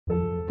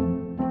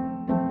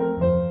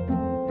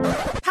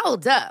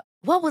Hold up.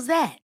 What was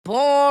that?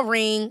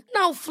 Boring.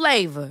 No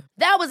flavor.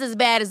 That was as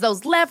bad as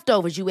those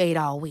leftovers you ate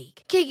all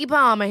week. Keke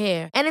Palmer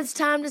here, and it's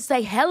time to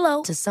say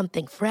hello to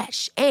something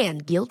fresh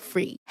and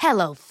guilt-free.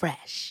 Hello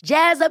Fresh.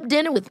 Jazz up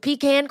dinner with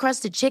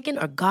pecan-crusted chicken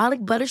or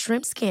garlic butter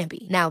shrimp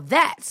scampi. Now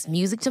that's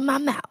music to my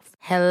mouth.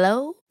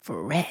 Hello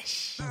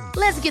Fresh.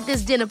 Let's get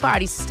this dinner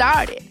party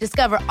started.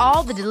 Discover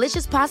all the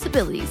delicious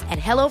possibilities at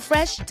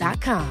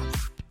hellofresh.com.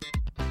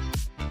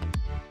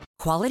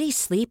 Quality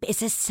sleep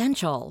is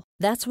essential.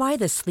 That's why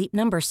the Sleep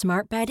Number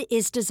Smart Bed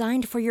is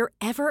designed for your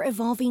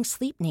ever-evolving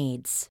sleep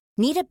needs.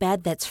 Need a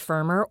bed that's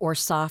firmer or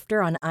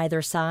softer on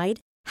either side?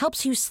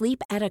 Helps you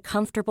sleep at a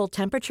comfortable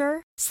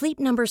temperature? Sleep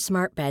Number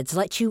Smart Beds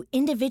let you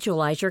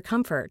individualize your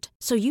comfort,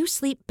 so you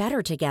sleep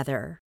better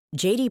together.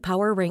 J.D.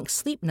 Power ranks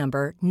Sleep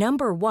Number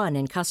number 1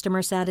 in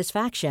customer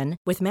satisfaction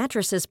with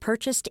mattresses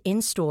purchased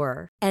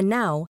in-store. And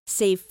now,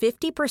 save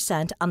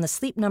 50% on the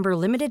Sleep Number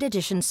Limited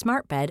Edition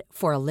Smart Bed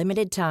for a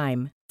limited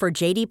time. For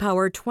J.D.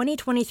 Power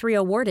 2023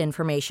 award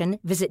information,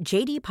 visit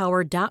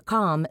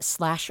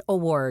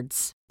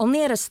jdpower.com/awards.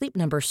 Only at a Sleep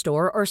Number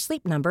store or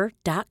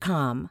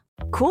sleepnumber.com.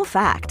 Cool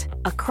fact,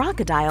 a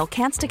crocodile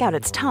can't stick out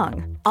its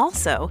tongue.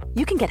 Also,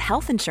 you can get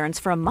health insurance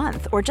for a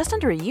month or just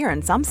under a year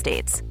in some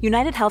states.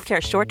 United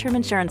Healthcare short-term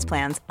insurance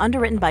plans,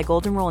 underwritten by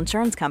Golden Rule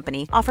Insurance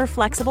Company, offer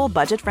flexible,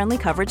 budget-friendly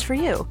coverage for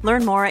you.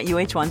 Learn more at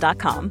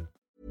uh1.com.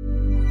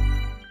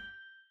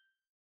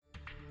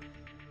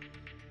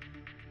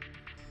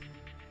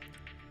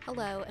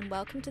 Hello, and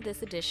welcome to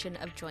this edition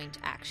of Joint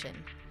Action.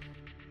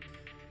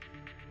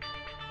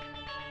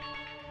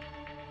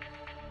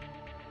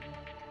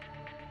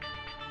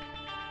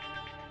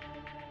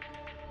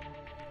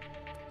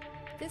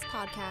 This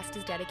podcast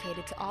is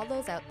dedicated to all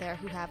those out there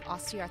who have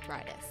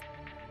osteoarthritis.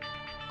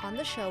 On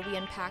the show, we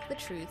unpack the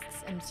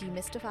truths and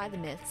demystify the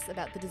myths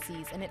about the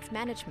disease and its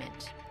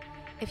management.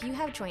 If you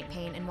have joint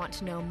pain and want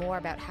to know more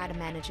about how to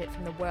manage it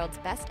from the world's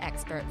best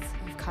experts,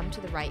 you've come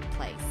to the right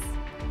place.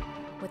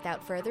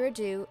 Without further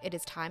ado, it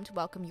is time to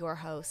welcome your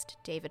host,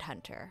 David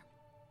Hunter.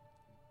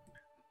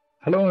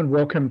 Hello and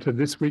welcome to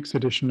this week's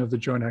edition of the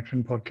Joint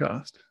Action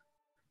podcast,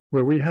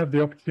 where we have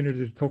the opportunity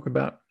to talk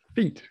about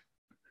feet,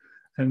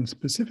 and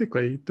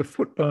specifically the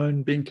foot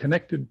bone being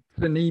connected to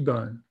the knee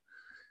bone.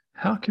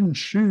 How can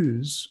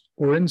shoes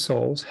or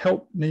insoles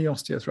help knee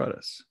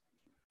osteoarthritis?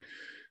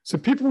 So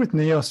people with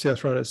knee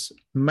osteoarthritis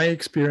may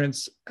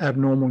experience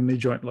abnormal knee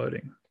joint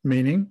loading,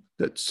 meaning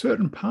that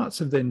certain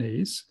parts of their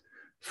knees,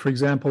 for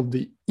example,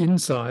 the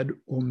inside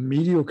or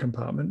medial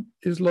compartment,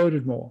 is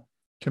loaded more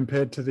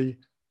compared to the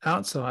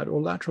outside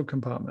or lateral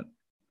compartment.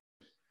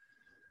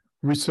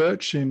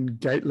 Research in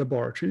gait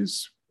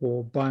laboratories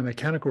or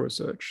biomechanical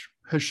research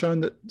has shown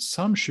that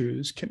some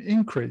shoes can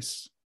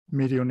increase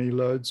medial knee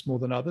loads more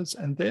than others,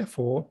 and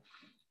therefore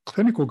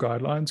clinical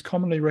guidelines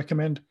commonly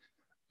recommend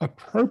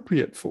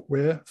appropriate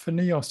footwear for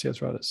knee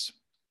osteoarthritis.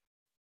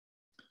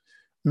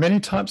 Many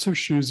types of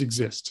shoes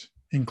exist,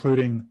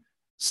 including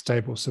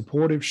stable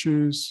supportive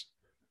shoes,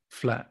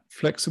 flat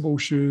flexible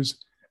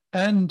shoes,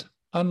 and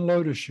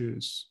unloader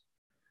shoes.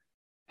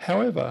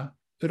 However,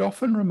 it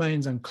often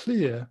remains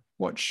unclear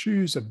what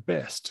shoes are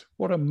best,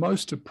 what are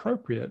most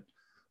appropriate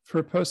for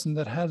a person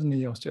that has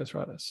knee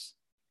osteoarthritis.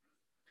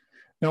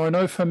 Now, I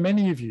know for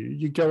many of you,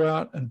 you go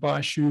out and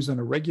buy shoes on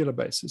a regular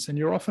basis, and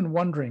you're often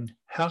wondering,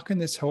 how can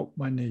this help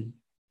my knee?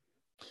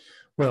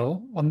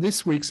 Well, on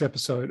this week's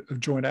episode of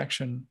Joint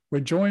Action, we're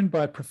joined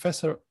by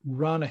Professor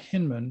Rana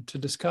Hinman to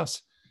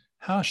discuss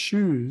how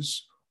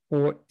shoes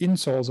or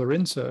insoles or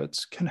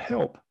inserts can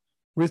help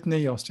with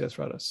knee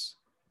osteoarthritis.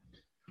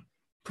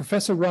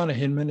 Professor Rana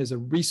Hinman is a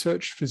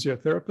research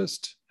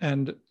physiotherapist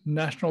and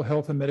National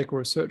Health and Medical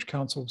Research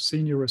Council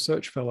Senior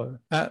Research Fellow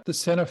at the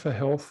Centre for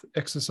Health,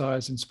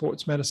 Exercise and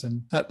Sports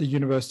Medicine at the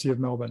University of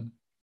Melbourne.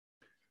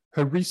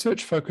 Her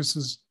research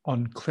focuses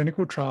on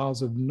clinical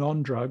trials of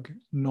non-drug,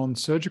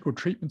 non-surgical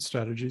treatment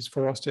strategies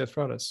for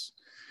osteoarthritis,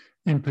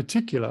 in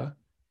particular,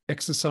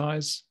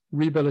 exercise,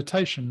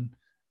 rehabilitation,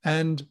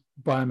 and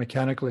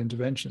biomechanical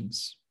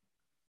interventions.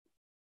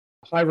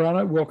 Hi,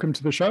 Rana. Welcome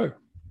to the show.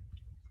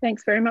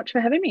 Thanks very much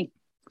for having me.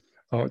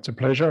 Oh, it's a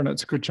pleasure, and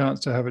it's a good chance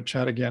to have a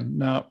chat again.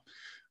 Now,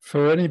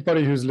 for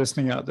anybody who's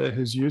listening out there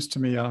who's used to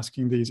me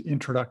asking these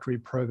introductory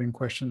probing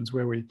questions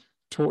where we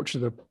torture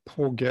the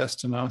poor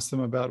guest and ask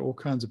them about all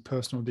kinds of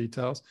personal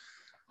details,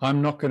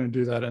 I'm not going to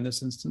do that in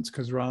this instance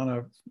because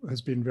Rana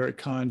has been very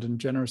kind and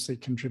generously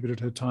contributed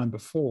her time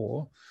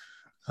before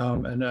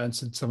and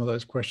answered some of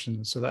those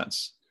questions. So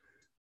that's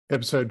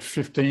episode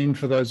 15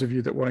 for those of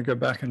you that want to go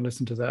back and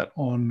listen to that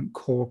on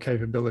core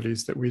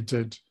capabilities that we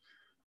did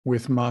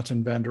with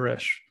Martin van der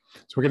Esch.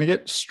 So we're going to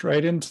get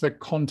straight into the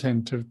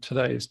content of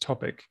today's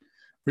topic,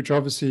 which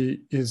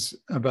obviously is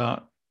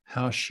about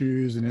how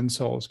shoes and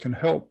insoles can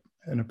help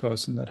in a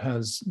person that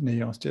has knee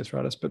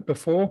osteoarthritis. But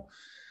before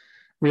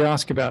we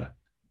ask about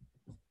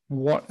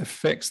what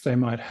effects they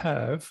might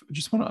have, I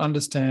just want to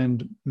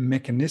understand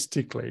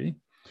mechanistically,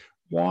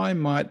 why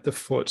might the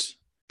foot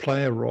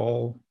play a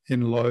role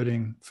in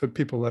loading for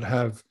people that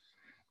have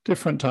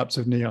different types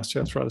of knee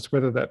osteoarthritis,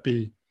 whether that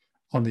be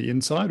on the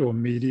inside or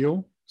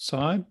medial,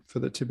 side for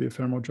the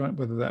tibiofemoral joint,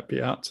 whether that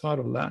be outside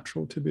or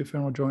lateral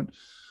tibiofemoral joint,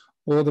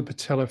 or the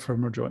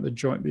patellofemoral joint, the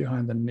joint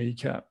behind the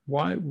kneecap?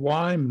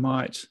 Why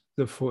might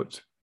the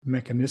foot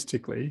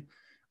mechanistically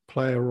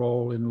play a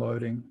role in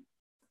loading?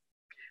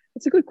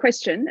 It's a good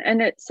question,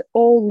 and it's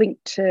all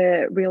linked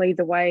to really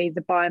the way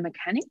the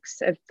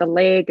biomechanics of the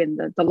leg and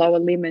the lower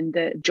limb and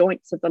the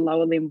joints of the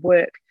lower limb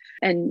work.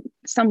 And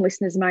some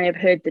listeners may have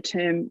heard the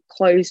term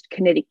closed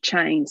kinetic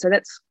chain. So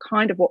that's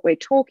kind of what we're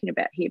talking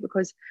about here,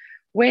 because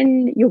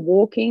when you're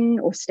walking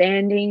or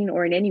standing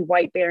or in any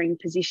weight-bearing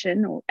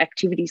position or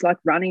activities like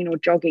running or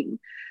jogging,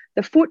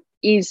 the foot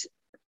is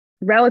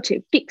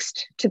relative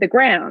fixed to the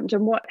ground.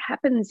 And what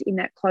happens in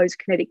that closed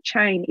kinetic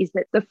chain is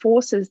that the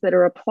forces that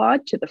are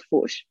applied to the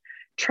foot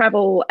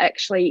travel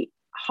actually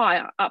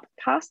higher up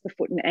past the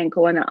foot and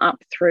ankle and are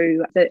up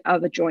through the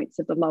other joints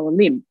of the lower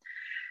limb.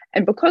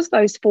 And because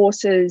those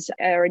forces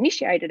are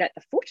initiated at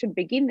the foot and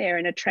begin there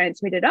and are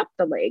transmitted up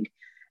the leg,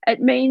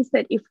 it means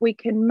that if we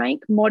can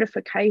make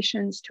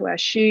modifications to our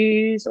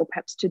shoes or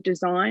perhaps to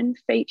design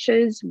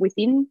features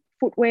within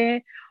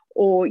footwear,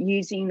 or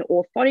using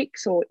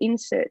orthotics or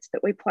inserts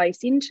that we place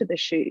into the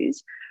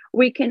shoes,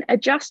 we can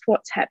adjust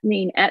what's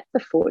happening at the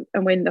foot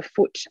and when the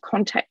foot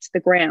contacts the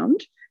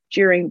ground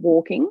during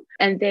walking.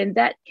 And then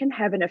that can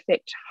have an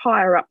effect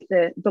higher up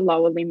the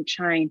lower limb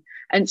chain.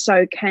 And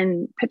so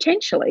can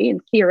potentially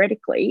and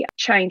theoretically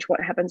change what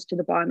happens to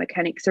the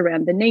biomechanics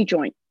around the knee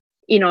joint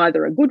in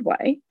either a good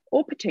way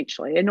or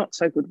potentially a not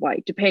so good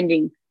way,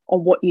 depending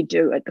on what you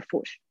do at the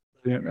foot.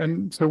 Yeah.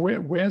 And so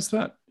where's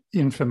that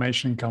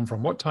information come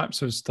from? What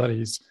types of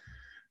studies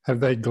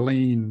have they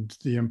gleaned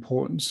the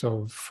importance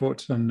of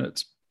foot and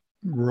its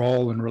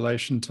role in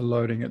relation to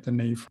loading at the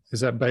knee?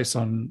 Is that based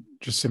on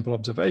just simple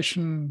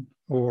observation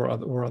or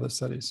other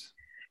studies?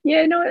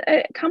 Yeah, no,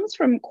 it comes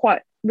from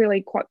quite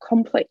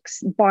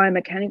complex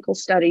biomechanical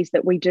studies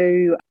that we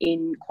do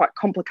in quite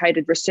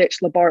complicated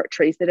research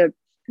laboratories that are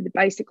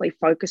basically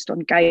focused on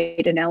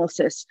gait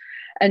analysis,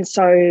 and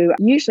so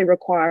usually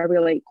require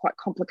really quite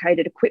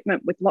complicated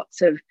equipment with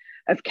lots of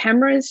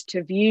cameras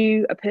to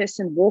view a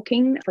person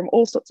walking from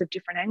all sorts of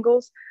different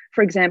angles.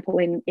 For example,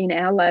 in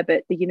our lab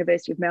at the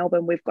University of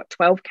Melbourne, we've got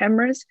 12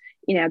 cameras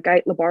in our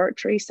gait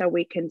laboratory, so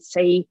we can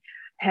see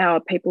how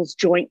people's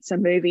joints are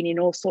moving in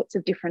all sorts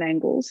of different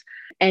angles,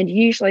 and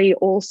usually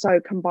also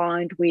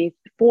combined with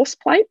force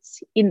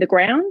plates in the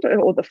ground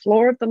or the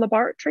floor of the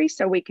laboratory,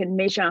 so we can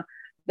measure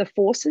the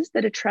forces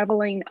that are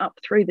travelling up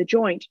through the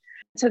joint.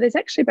 So there's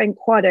actually been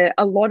quite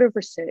a lot of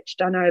research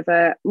done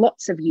over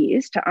lots of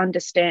years to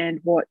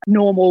understand what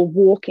normal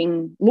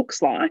walking looks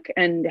like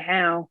and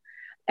how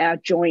our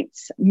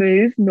joints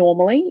move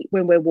normally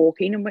when we're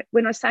walking. And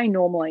when I say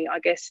normally, I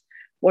guess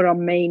what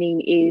I'm meaning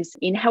is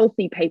in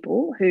healthy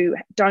people who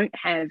don't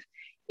have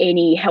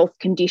any health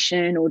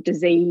condition or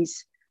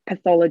disease,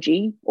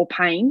 pathology or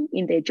pain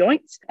in their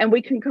joints. And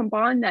we can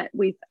combine that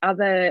with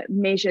other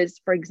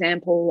measures, for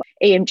example,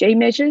 EMG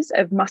measures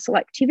of muscle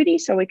activity,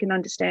 so we can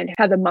understand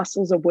how the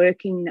muscles are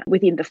working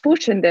within the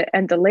foot and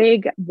the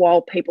leg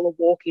while people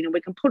are walking. And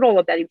we can put all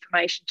of that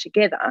information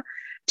together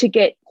to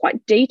get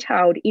quite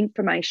detailed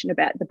information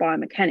about the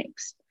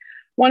biomechanics.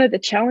 One of the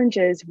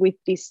challenges with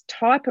this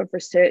type of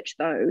research,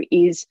 though,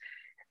 is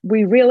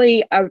we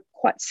really are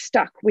quite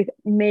stuck with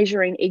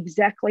measuring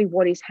exactly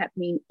what is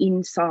happening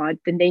inside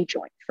the knee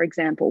joint, for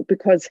example,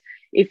 because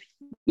if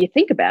you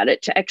think about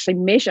it, to actually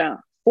measure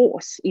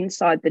force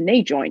inside the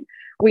knee joint,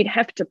 we'd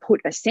have to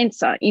put a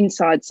sensor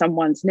inside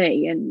someone's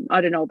knee. And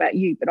I don't know about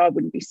you, but I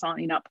wouldn't be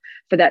signing up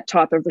for that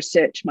type of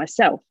research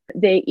myself.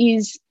 There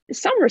is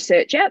some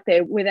research out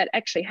there where that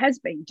actually has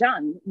been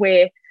done,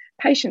 where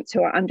patients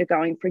who are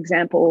undergoing, for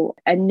example,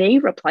 a knee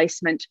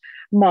replacement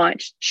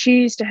might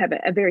choose to have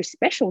a very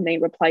special knee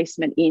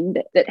replacement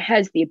that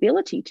has the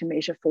ability to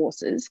measure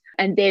forces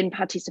and then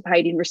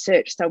participate in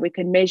research so we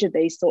can measure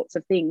these sorts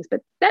of things.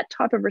 But that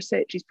type of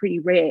research is pretty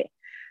rare.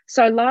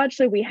 So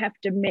largely we have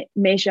to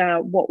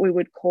measure what we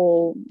would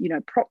call,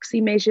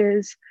 proxy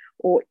measures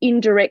or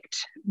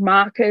indirect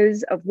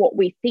markers of what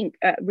we think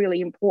are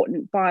really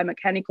important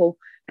biomechanical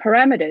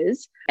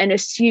parameters and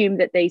assume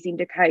that these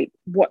indicate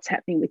what's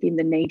happening within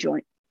the knee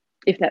joint,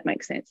 if that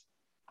makes sense.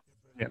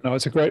 Yeah, no,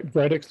 it's a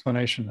great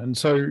explanation. And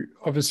so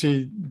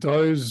obviously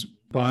those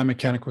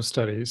biomechanical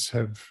studies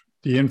have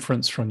the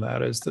inference from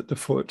that is that the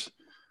foot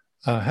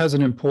has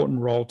an important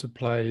role to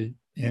play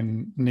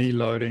in knee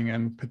loading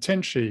and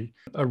potentially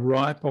a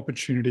ripe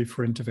opportunity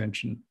for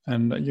intervention.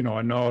 And,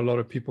 I know a lot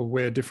of people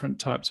wear different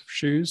types of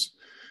shoes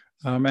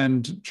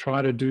and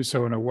try to do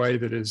so in a way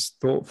that is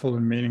thoughtful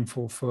and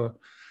meaningful for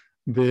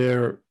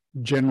their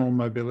general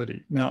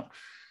mobility. Now,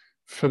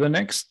 for the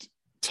next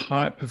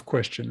type of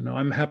question,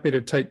 I'm happy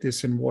to take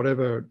this in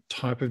whatever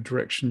type of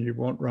direction you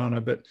want, Rana,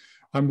 but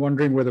I'm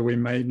wondering whether we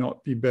may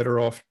not be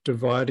better off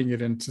dividing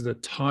it into the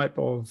type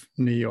of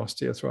knee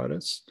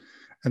osteoarthritis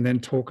and then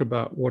talk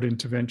about what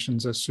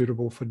interventions are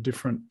suitable for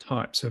different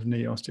types of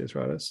knee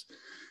osteoarthritis,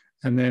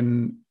 and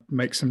then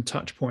make some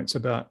touch points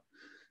about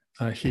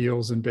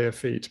heels and bare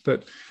feet.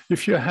 But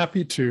if you're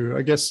happy to,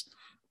 I guess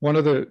One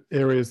of the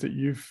areas that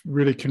you've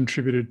really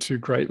contributed to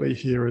greatly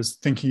here is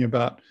thinking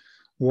about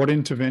what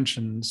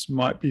interventions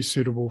might be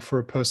suitable for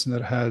a person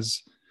that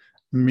has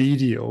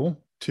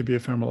medial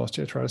tibiofemoral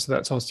osteoarthritis. So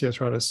that's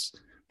osteoarthritis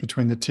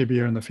between the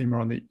tibia and the femur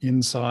on the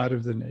inside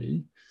of the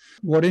knee.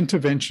 What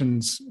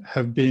interventions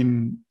have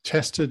been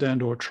tested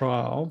and or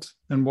trialed,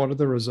 and what are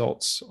the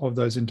results of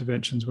those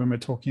interventions when we're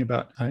talking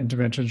about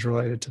interventions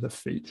related to the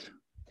feet?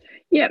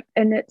 Yeah,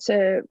 and it's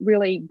a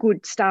really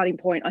good starting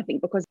point, I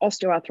think, because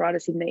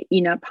osteoarthritis in the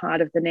inner part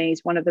of the knee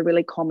is one of the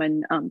really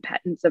common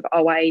patterns of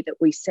OA that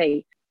we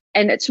see.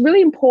 And it's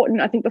really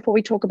important, I think, before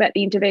we talk about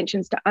the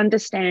interventions, to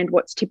understand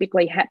what's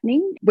typically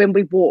happening when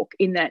we walk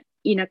in that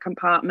inner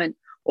compartment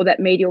or that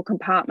medial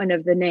compartment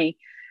of the knee.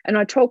 And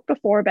I talked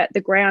before about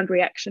the ground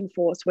reaction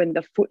force when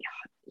the foot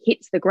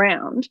hits the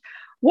ground.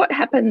 What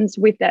happens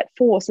with that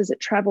force as it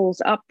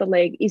travels up the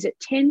leg is it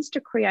tends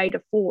to create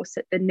a force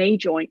at the knee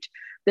joint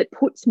that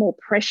puts more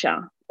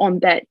pressure on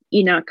that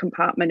inner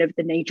compartment of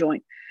the knee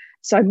joint.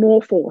 So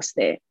more force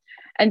there.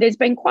 And there's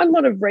been quite a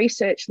lot of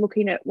research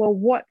looking at, well,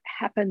 what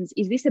happens?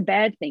 Is this a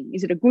bad thing?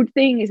 Is it a good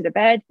thing? Is it a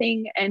bad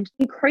thing? And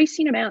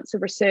increasing amounts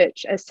of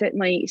research are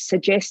certainly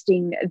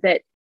suggesting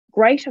that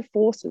greater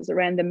forces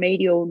around the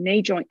medial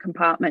knee joint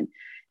compartment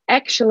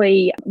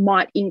actually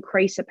might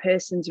increase a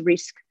person's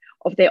risk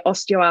of their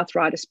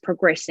osteoarthritis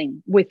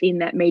progressing within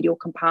that medial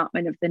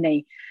compartment of the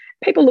knee.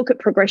 People look at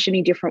progression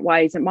in different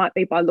ways. It might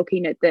be by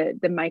looking at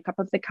the makeup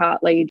of the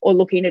cartilage or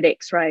looking at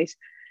x-rays.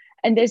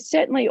 And there's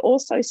certainly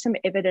also some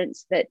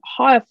evidence that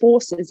higher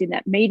forces in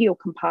that medial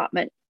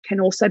compartment can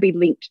also be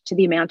linked to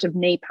the amount of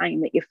knee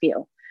pain that you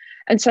feel.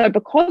 And so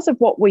because of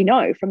what we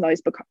know from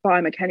those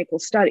biomechanical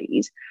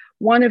studies,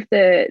 one of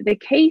the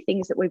key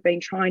things that we've been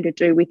trying to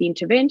do with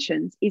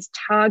interventions is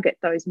target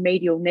those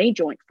medial knee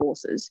joint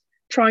forces,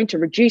 trying to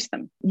reduce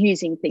them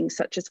using things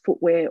such as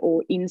footwear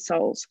or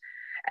insoles.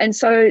 And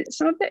so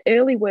some of the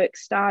early work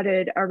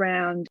started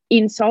around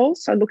insoles,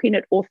 so looking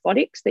at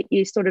orthotics that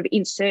you sort of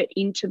insert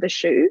into the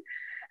shoe.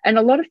 And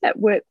a lot of that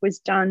work was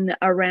done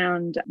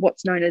around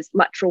what's known as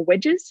lateral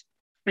wedges.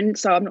 And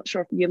so I'm not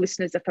sure if your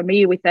listeners are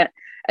familiar with that.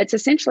 It's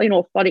essentially an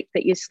orthotic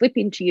that you slip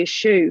into your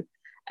shoe,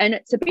 and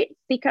it's a bit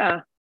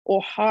thicker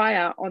or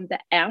higher on the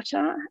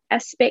outer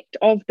aspect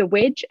of the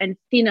wedge and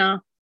thinner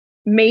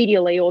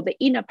medially or the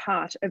inner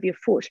part of your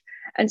foot.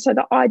 And so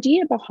the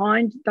idea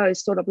behind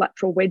those sort of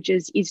lateral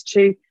wedges is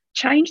to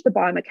change the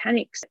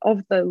biomechanics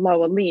of the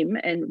lower limb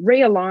and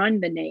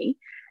realign the knee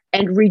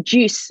and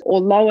reduce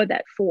or lower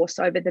that force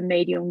over the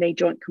medial knee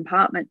joint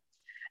compartment.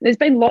 There's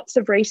been lots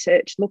of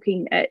research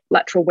looking at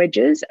lateral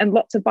wedges, and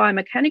lots of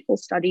biomechanical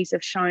studies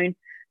have shown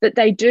that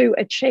they do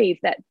achieve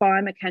that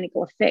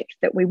biomechanical effect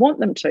that we want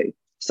them to.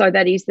 So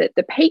that is that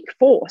the peak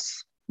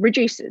force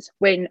reduces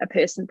when a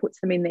person puts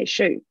them in their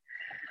shoe.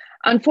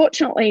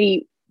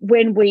 Unfortunately,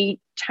 when we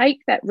take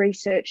that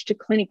research to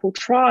clinical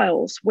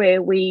trials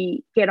where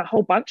we get a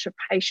whole bunch of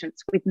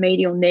patients with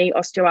medial knee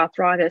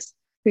osteoarthritis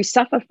who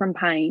suffer from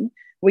pain,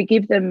 we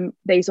give them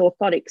these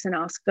orthotics and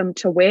ask them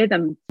to wear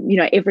them,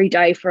 every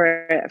day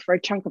for a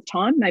chunk of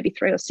time, maybe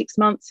 3 or 6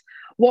 months.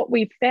 What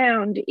we've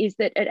found is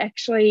that it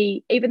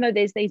actually, even though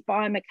there's these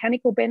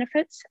biomechanical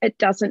benefits, it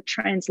doesn't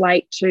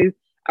translate to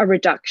a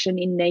reduction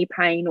in knee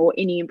pain or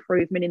any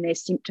improvement in their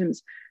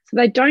symptoms. So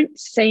they don't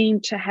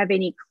seem to have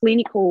any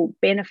clinical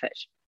benefit.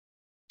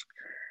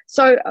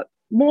 So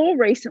more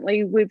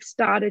recently, we've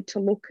started to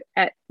look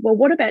at, well,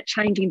 what about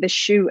changing the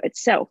shoe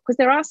itself? Because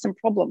there are some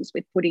problems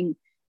with putting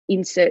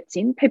inserts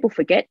in. People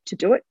forget to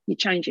do it. You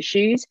change your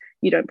shoes,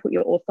 you don't put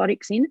your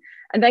orthotics in,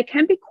 and they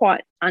can be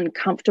quite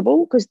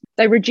uncomfortable because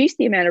they reduce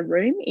the amount of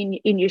room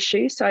in your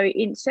shoe. So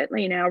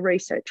certainly in our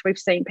research, we've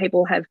seen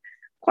people have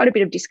quite a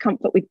bit of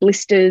discomfort with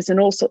blisters and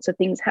all sorts of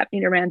things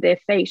happening around their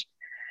feet.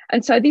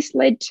 And so this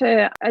led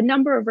to a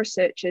number of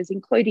researchers,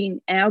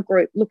 including our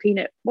group, looking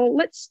at, well,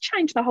 let's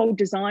change the whole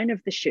design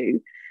of the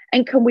shoe.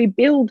 And can we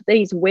build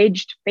these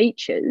wedged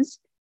features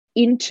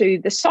into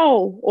the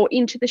sole or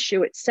into the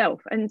shoe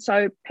itself? And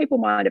so people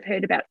might have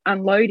heard about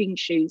unloading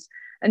shoes.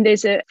 And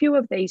there's a few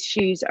of these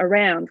shoes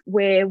around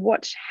where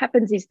what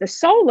happens is the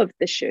sole of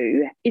the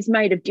shoe is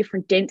made of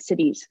different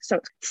densities. So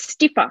it's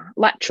stiffer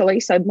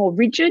laterally, so more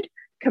rigid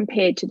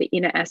compared to the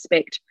inner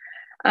aspect.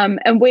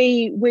 And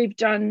we've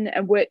done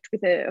and worked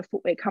with a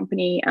footwear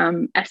company,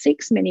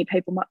 Asics. Many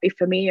people might be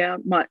familiar,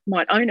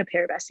 might own a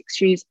pair of Asics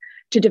shoes,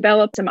 to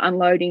develop some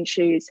unloading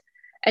shoes.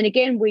 And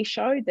again, we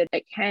showed that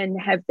it can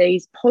have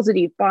these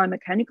positive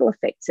biomechanical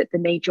effects at the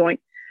knee joint.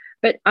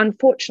 But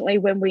unfortunately,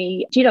 when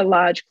we did a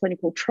large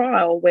clinical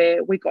trial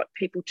where we got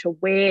people to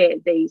wear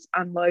these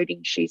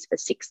unloading shoes for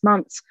 6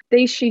 months,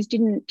 these shoes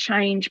didn't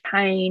change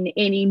pain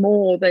any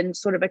more than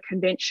sort of a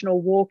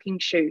conventional walking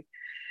shoe.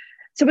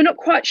 So we're not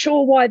quite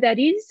sure why that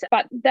is,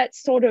 but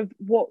that's sort of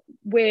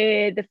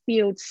where the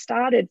field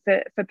started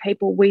for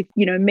people with,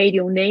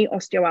 medial knee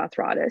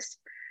osteoarthritis.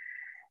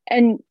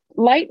 And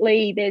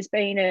lately, there's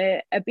been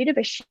a bit of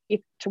a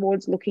shift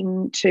towards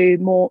looking to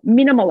more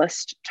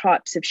minimalist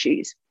types of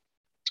shoes,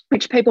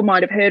 which people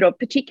might have heard of,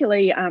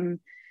 particularly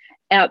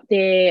out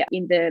there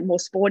in the more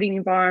sporting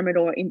environment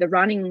or in the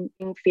running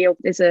field,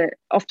 there's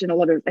often a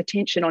lot of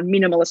attention on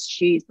minimalist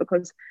shoes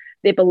because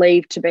they're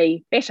believed to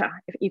be better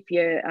if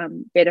you're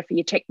better for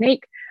your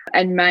technique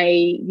and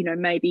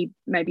maybe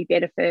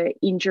better for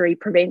injury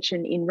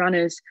prevention in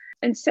runners.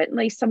 And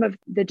certainly some of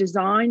the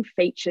design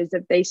features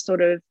of these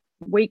sort of,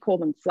 we call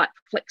them flat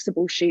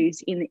flexible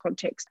shoes in the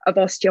context of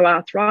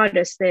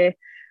osteoarthritis.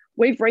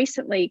 We've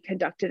recently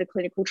conducted a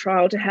clinical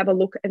trial to have a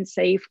look and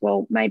see if,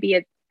 well,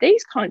 maybe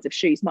these kinds of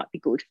shoes might be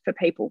good for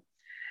people.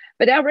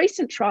 But our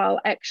recent trial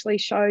actually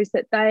shows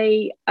that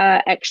they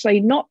are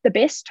actually not the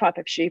best type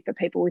of shoe for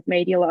people with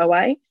medial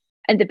OA.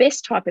 And the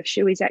best type of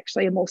shoe is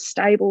actually a more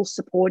stable,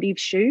 supportive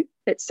shoe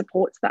that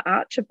supports the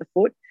arch of the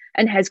foot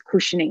and has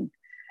cushioning.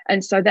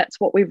 And so that's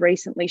what we've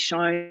recently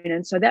shown.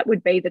 And so that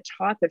would be the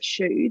type of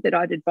shoe that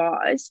I'd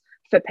advise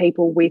for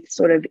people with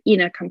sort of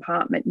inner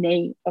compartment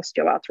knee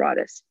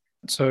osteoarthritis.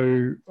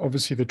 So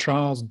obviously the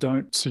trials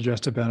don't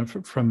suggest a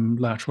benefit from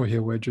lateral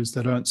heel wedges.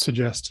 They don't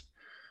suggest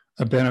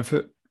a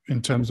benefit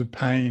in terms of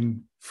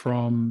pain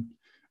from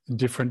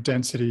different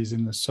densities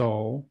in the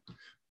sole,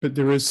 but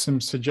there is some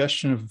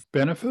suggestion of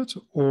benefit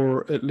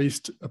or at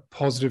least a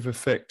positive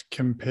effect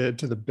compared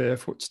to the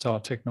barefoot style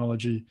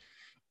technology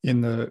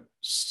in the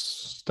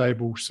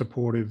stable,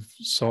 supportive,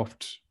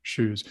 soft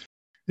shoes.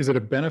 Is it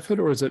a benefit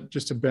or is it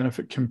just a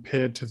benefit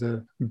compared to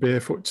the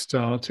barefoot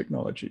style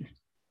technology?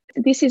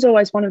 This is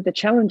always one of the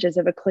challenges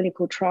of a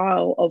clinical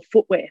trial of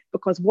footwear,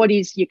 because what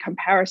is your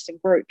comparison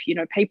group?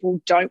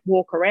 People don't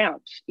walk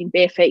around in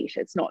bare feet.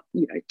 It's not,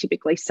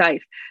 typically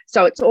safe.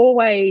 So it's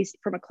always,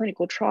 from a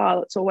clinical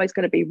trial, it's always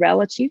going to be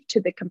relative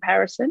to the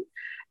comparison.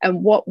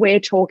 And what we're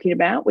talking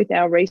about with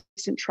our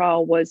recent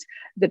trial was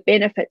the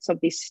benefits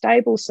of this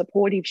stable,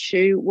 supportive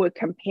shoe were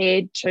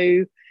compared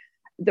to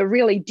the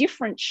really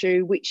different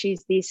shoe, which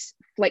is this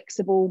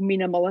flexible,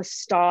 minimalist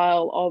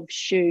style of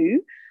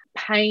shoe.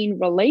 Pain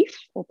relief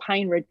or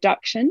pain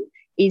reduction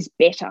is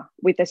better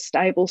with a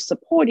stable,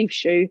 supportive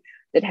shoe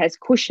that has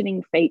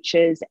cushioning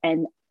features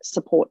and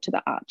support to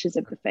the arches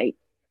of the feet.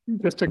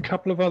 Just a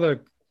couple of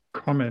other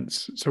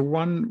comments. So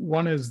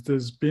one is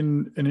there's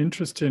been an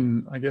interest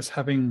in, I guess,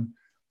 having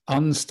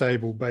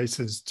unstable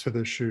bases to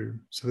the shoe.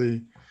 So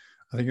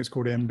I think it's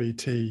called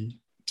MBT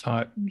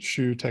type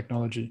shoe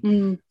technology.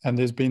 And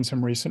there's been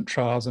some recent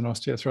trials in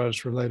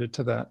osteoarthritis related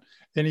to that.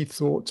 Any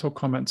thoughts or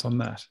comments on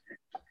that?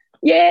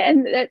 Yeah,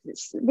 and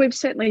we've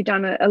certainly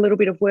done a little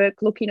bit of work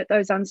looking at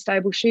those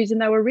unstable shoes, and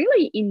they were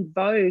really in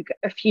vogue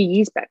a few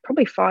years back,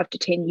 probably 5 to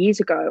 10 years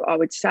ago, I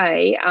would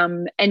say.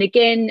 And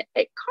again,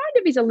 it kind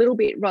of is a little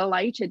bit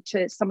related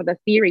to some of the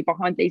theory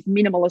behind these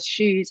minimalist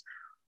shoes,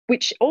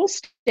 which all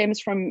stems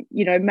from,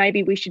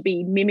 maybe we should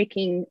be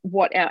mimicking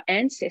what our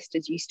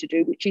ancestors used to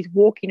do, which is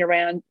walking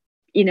around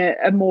in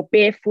a more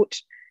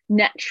barefoot,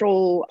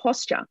 natural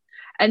posture.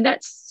 And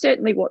that's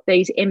certainly what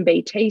these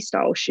MBT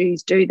style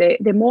shoes do.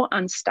 They're more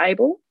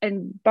unstable,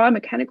 and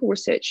biomechanical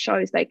research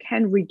shows they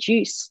can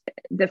reduce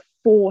the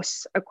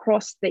force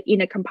across the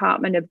inner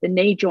compartment of the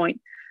knee joint.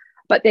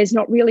 But there's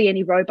not really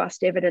any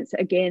robust evidence,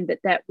 again,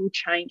 that will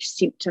change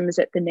symptoms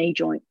at the knee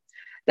joint.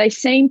 They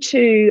seem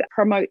to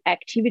promote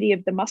activity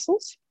of the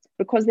muscles.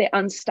 Because they're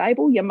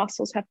unstable, your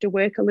muscles have to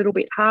work a little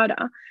bit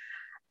harder.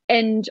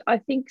 And I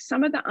think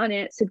some of the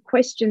unanswered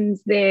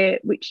questions there,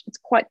 which it's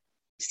quite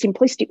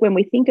simplistic when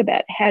we think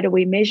about how do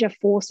we measure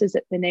forces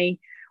at the knee,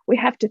 we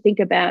have to think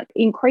about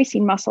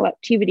increasing muscle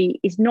activity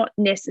is not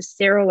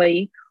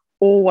necessarily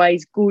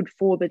always good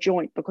for the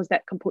joint, because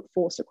that can put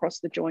force across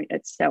the joint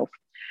itself.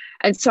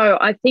 And so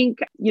I think,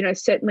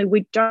 certainly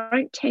we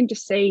don't tend to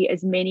see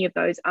as many of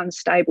those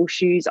unstable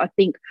shoes, I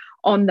think,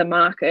 on the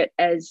market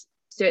as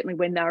certainly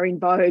when they were in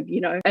vogue,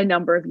 a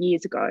number of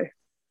years ago.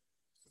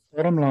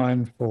 Bottom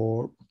line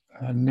for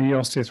knee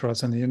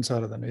osteoarthritis on the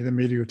inside of the knee, the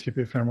medial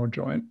tibiofemoral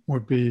joint,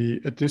 would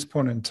be, at this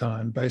point in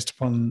time, based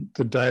upon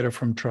the data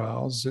from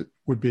trials, it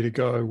would be to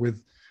go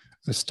with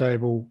a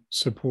stable,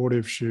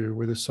 supportive shoe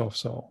with a soft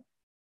sole.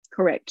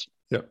 Correct.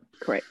 Yep.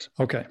 Correct.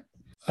 Okay.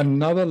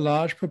 Another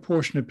large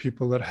proportion of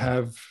people that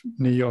have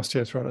knee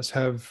osteoarthritis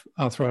have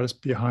arthritis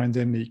behind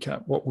their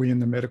kneecap, what we in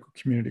the medical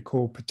community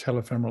call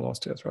patellofemoral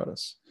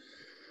osteoarthritis.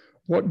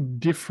 What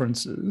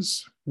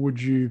differences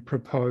would you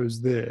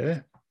propose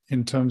there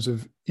in terms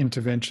of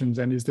interventions,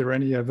 and is there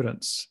any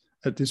evidence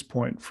at this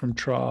point from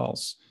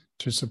trials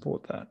to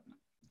support that?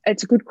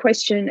 It's a good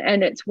question,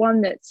 and it's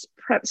one that's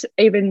perhaps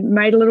even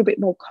made a little bit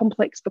more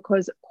complex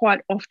because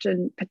quite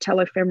often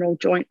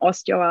patellofemoral joint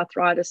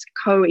osteoarthritis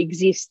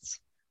coexists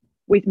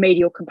with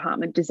medial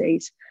compartment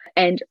disease.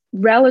 And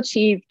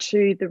relative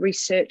to the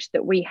research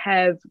that we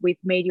have with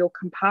medial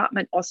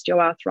compartment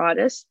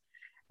osteoarthritis,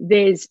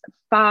 there's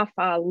far,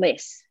 far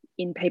less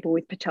in people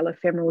with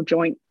patellofemoral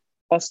joint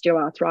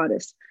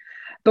osteoarthritis.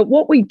 But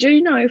what we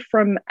do know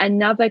from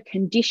another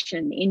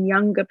condition in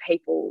younger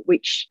people,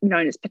 which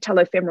known as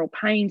patellofemoral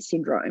pain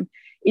syndrome,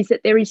 is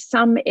that there is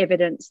some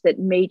evidence that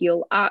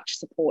medial arch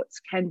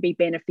supports can be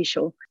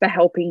beneficial for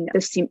helping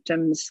the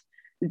symptoms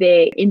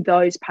there in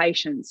those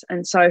patients.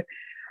 And so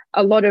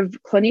a lot of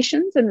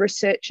clinicians and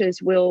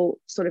researchers will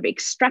sort of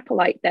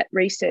extrapolate that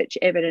research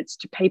evidence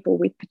to people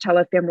with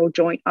patellofemoral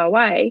joint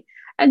OA.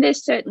 And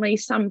there's certainly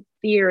some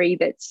theory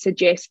that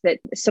suggests that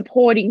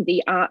supporting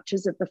the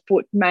arches of the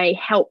foot may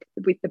help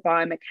with the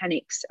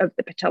biomechanics of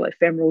the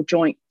patellofemoral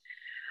joint.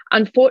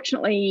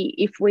 Unfortunately,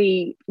 if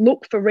we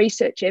look for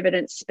research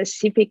evidence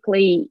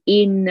specifically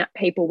in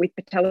people with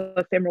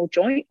patellofemoral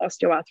joint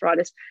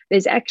osteoarthritis,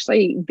 there's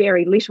actually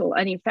very little.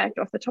 And in fact,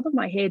 off the top of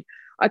my head,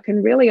 I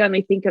can really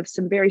only think of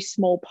some very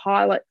small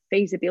pilot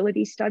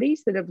feasibility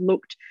studies that have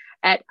looked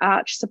at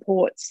arch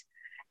supports.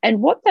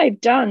 And what they've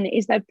done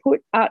is they've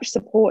put arch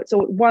supports,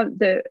 or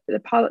the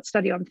pilot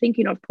study I'm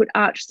thinking of put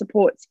arch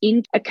supports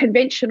in a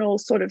conventional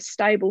sort of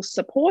stable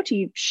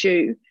supportive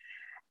shoe.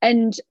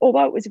 And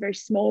although it was a very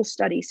small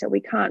study, so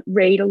we can't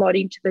read a lot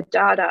into the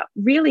data,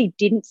 really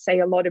didn't see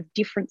a lot of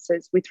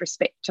differences with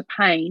respect to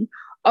pain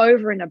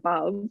over and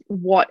above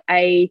what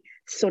a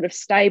sort of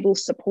stable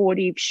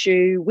supportive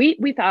shoe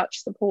with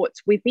arch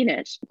supports within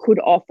it could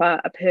offer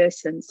a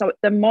person. So at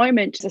the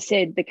moment, as I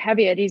said, the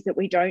caveat is that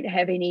we don't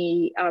have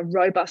any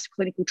robust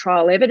clinical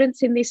trial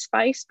evidence in this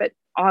space, but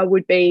I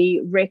would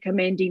be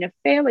recommending a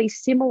fairly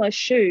similar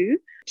shoe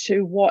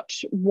to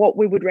what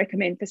we would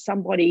recommend for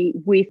somebody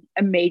with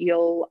a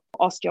medial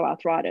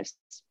osteoarthritis.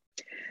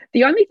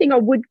 The only thing I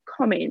would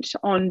comment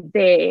on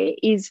there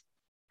is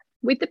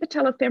with the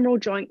patellofemoral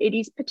joint, it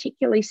is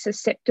particularly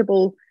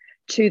susceptible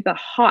to the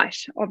height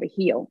of a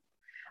heel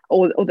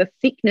or the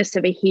thickness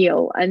of a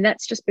heel. And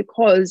that's just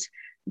because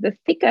the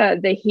thicker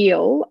the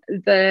heel,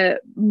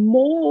 the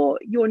more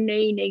your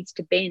knee needs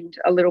to bend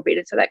a little bit.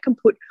 And so that can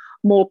put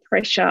more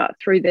pressure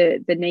through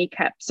the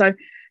kneecap. So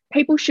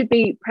people should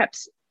be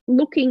perhaps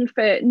looking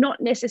for not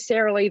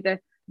necessarily the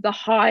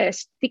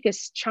highest,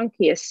 thickest,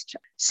 chunkiest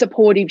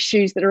supportive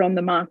shoes that are on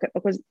the market,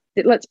 because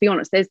let's be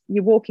honest,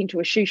 you walk into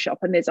a shoe shop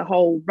and there's a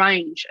whole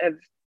range of,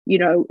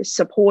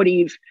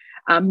 supportive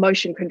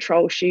motion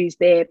control shoes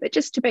there, but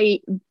just to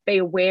be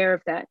aware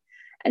of that.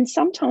 And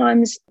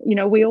sometimes,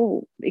 we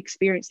all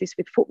experience this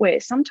with footwear.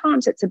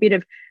 Sometimes it's a bit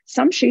of,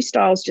 some shoe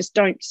styles just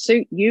don't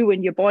suit you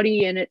and your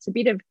body, and it's a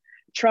bit of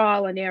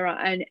trial and error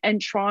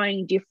and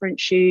trying different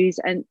shoes.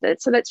 And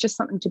so that's just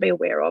something to be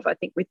aware of, I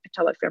think, with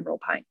patellofemoral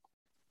pain.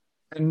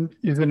 And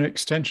is it an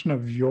extension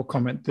of your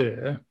comment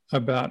there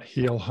about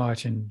heel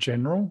height in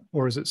general,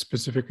 or is it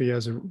specifically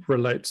as it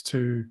relates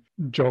to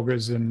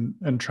joggers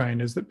and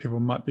trainers that people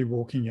might be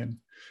walking in,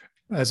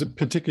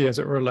 particularly as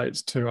it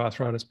relates to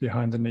arthritis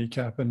behind the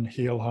kneecap and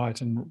heel height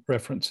and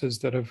references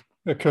that have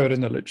occurred in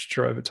the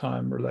literature over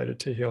time related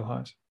to heel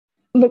height?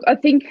 Look, I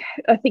think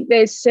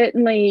there's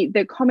certainly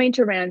the comment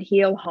around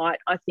heel height,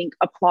 I think,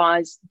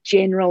 applies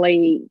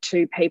generally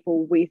to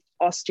people with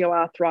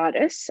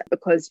osteoarthritis,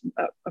 because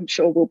I'm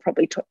sure we'll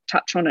probably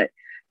touch on it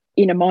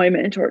in a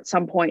moment or at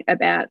some point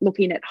about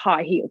looking at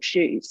high-heeled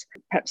shoes.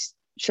 Perhaps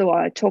shall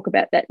I talk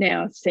about that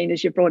now, seeing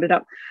as you brought it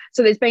up?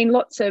 So there's been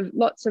lots of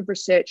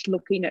research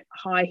looking at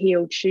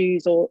high-heeled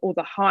shoes or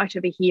the height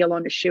of a heel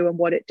on a shoe and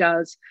what it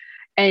does.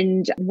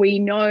 And we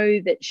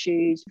know that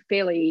shoes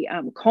fairly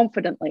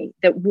confidently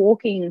that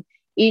walking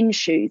in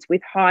shoes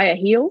with higher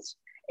heels,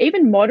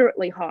 even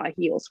moderately high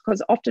heels,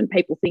 because often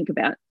people think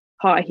about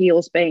high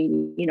heels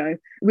being,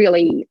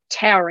 really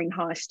towering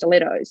high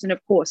stilettos. And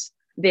of course,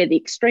 they're the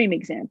extreme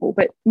example,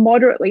 but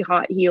moderately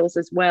high heels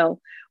as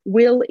well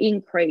will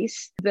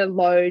increase the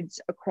loads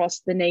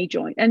across the knee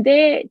joint. And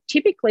there,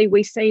 typically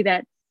we see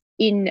that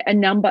in a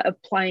number of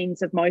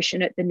planes of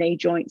motion at the knee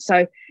joint.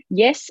 So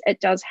yes, it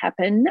does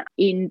happen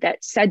in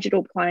that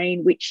sagittal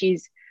plane, which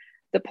is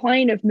the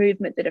plane of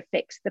movement that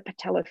affects the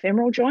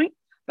patellofemoral joint,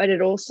 but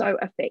it also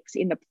affects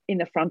in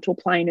the frontal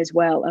plane as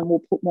well, and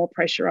will put more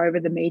pressure over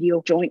the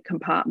medial joint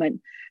compartment.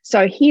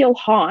 So heel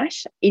height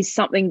is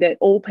something that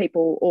all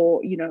people,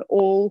 or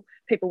all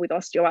people with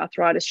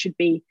osteoarthritis, should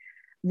be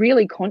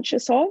really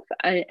conscious of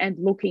and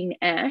looking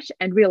at,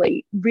 and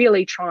really,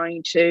 really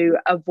trying to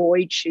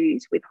avoid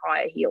shoes with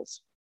higher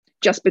heels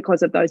just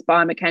because of those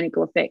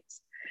biomechanical effects.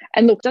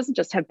 And look, it doesn't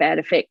just have bad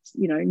effects,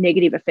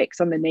 negative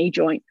effects on the knee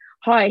joint.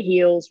 Higher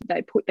heels,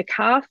 they put the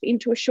calf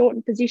into a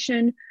shortened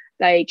position.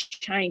 They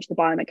change the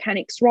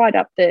biomechanics right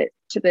up to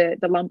the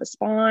lumbar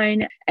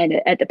spine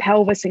and at the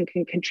pelvis, and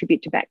can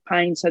contribute to back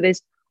pain. So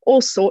there's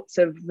all sorts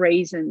of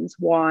reasons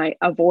why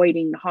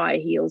avoiding higher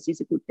heels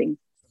is a good thing.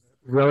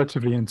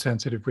 Relatively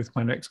insensitive with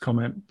my next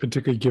comment,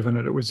 particularly given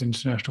that it was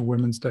International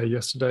Women's Day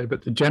yesterday.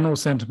 But the general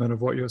sentiment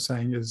of what you're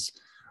saying is,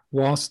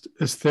 whilst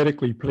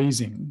aesthetically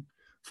pleasing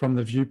from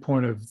the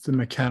viewpoint of the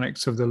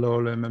mechanics of the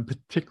lower limb, and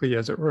particularly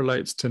as it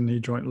relates to knee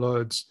joint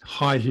loads,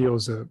 high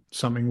heels are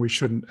something we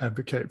shouldn't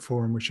advocate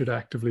for and we should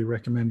actively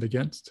recommend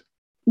against.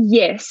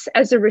 Yes,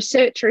 as a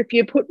researcher, if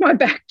you put my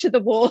back to the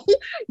wall,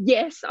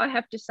 yes, I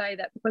have to say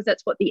that, because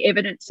that's what the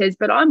evidence says.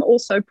 But I'm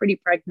also pretty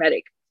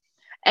pragmatic,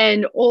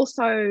 and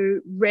also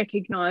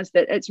recognise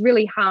that it's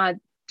really hard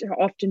to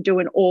often do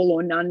an all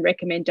or none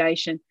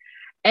recommendation.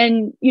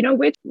 And,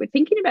 we're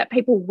thinking about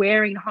people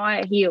wearing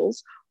higher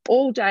heels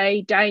all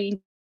day, day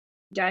in,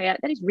 day out.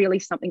 That is really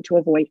something to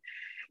avoid.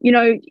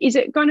 Is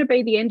it going to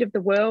be the end of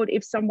the world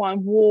if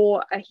someone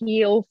wore a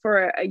heel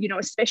for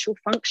a special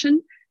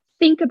function?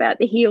 Think about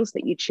the heels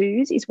that you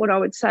choose is what I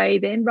would say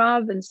then,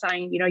 rather than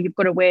saying, you've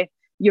got to wear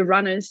your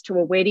runners to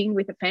a wedding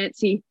with a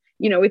fancy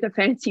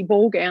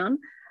ball gown.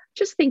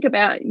 Just think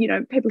about,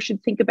 people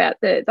should think about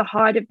the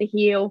height of the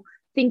heel,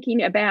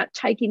 thinking about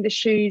taking the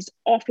shoes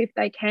off if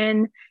they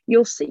can.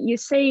 You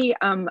see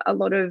a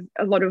lot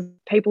of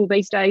people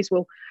these days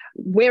will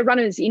wear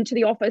runners into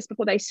the office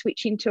before they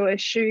switch into a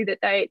shoe that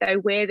they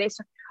wear there.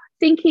 So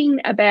thinking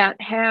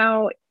about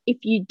how, if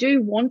you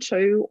do want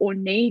to or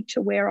need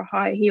to wear a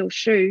high heel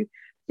shoe,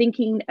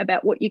 thinking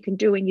about what you can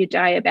do in your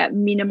day about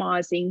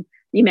minimizing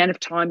the amount of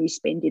time you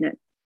spend in it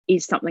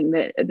is something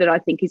that I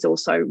think is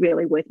also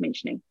really worth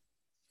mentioning.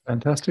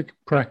 Fantastic,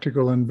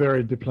 practical and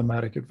very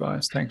diplomatic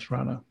advice. Thanks,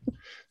 Rana.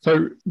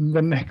 So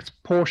the next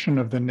portion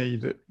of the knee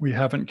that we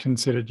haven't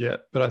considered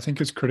yet, but I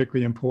think is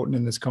critically important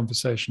in this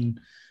conversation,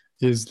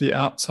 is the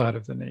outside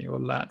of the knee, or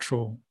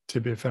lateral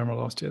tibiofemoral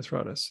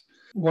osteoarthritis.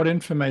 What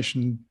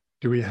information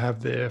do we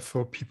have there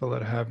for people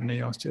that have knee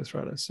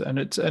osteoarthritis?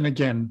 And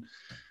again,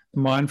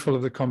 mindful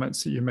of the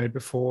comments that you made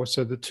before.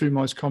 So the two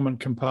most common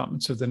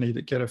compartments of the knee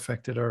that get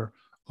affected are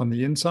on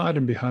the inside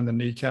and behind the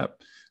kneecap.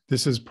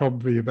 This is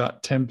probably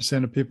about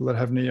 10% of people that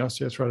have knee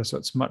osteoarthritis, so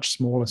it's a much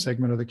smaller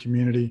segment of the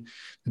community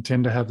that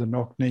tend to have the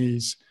knock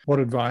knees. What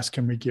advice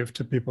can we give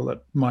to people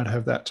that might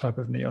have that type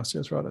of knee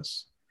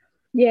osteoarthritis?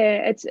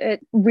 Yeah, it's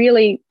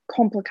really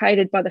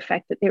complicated by the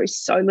fact that there is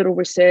so little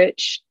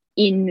research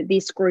in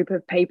this group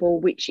of people,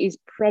 which is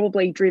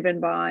probably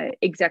driven by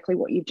exactly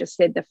what you've just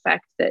said, the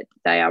fact that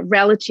they are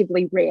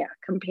relatively rare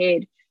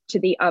compared to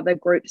the other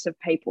groups of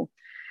people.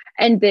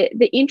 And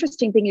the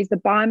interesting thing is the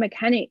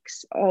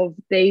biomechanics of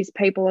these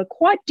people are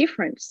quite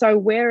different. So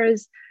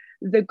whereas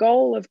the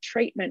goal of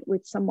treatment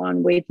with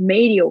someone with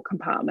medial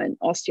compartment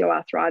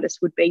osteoarthritis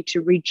would be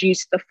to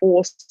reduce the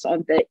force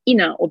on the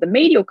inner or the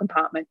medial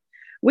compartment,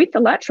 with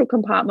the lateral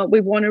compartment, we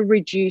want to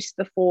reduce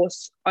the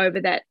force over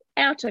that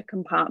outer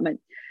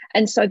compartment.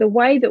 And so the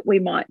way that we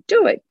might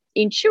do it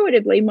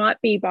intuitively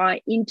might be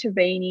by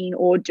intervening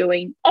or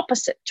doing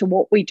opposite to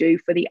what we do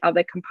for the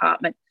other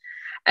compartment.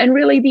 And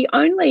really the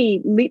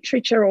only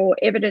literature or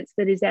evidence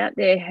that is out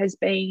there has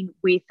been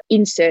with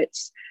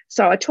inserts.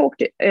 So I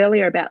talked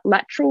earlier about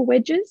lateral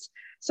wedges.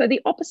 So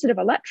the opposite of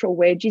a lateral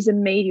wedge is a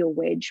medial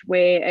wedge,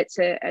 where it's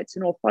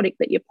an orthotic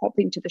that you pop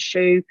into the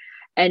shoe,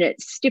 and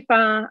it's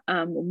stiffer,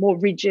 more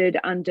rigid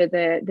under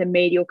the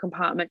medial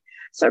compartment.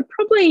 So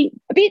probably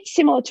a bit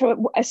similar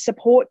to a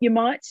support you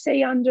might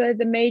see under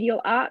the medial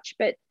arch,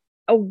 but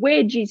a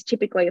wedge is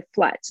typically a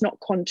flat, it's not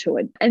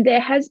contoured. And there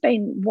has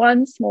been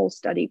one small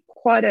study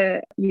quite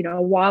a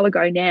while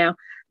ago now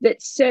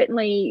that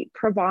certainly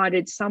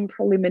provided some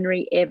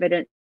preliminary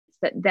evidence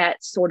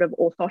that sort of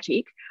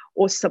orthotic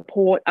or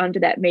support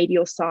under that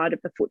medial side of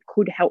the foot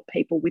could help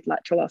people with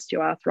lateral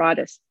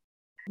osteoarthritis.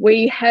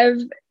 We have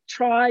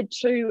tried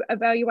to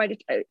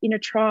evaluate it in a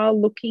trial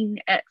looking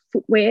at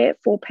footwear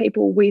for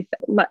people with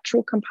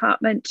lateral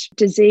compartment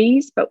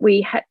disease, but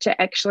we had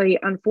to actually,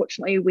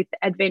 unfortunately, with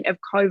the advent of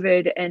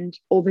COVID and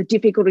all the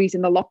difficulties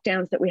and the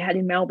lockdowns that we had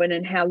in Melbourne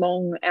and how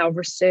long our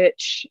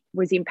research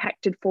was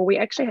impacted for, we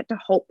actually had to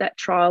halt that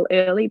trial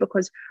early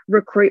because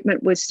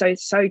recruitment was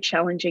so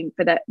challenging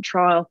for that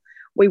trial.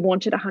 We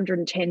wanted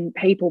 110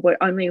 people, but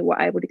only were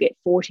able to get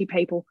 40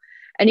 people.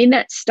 And in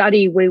that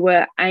study, we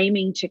were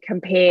aiming to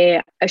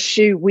compare a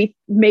shoe with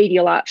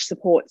medial arch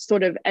support,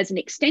 sort of as an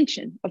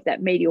extension of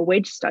that medial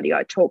wedge study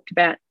I talked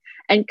about,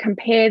 and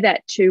compare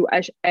that to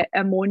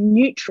a more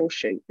neutral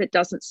shoe that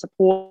doesn't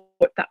support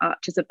the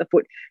arches of the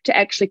foot, to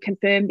actually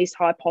confirm this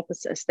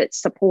hypothesis that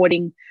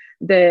supporting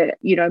the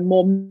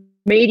more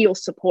medial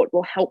support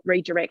will help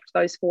redirect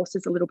those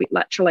forces a little bit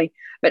laterally.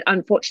 But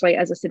unfortunately,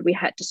 as I said, we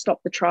had to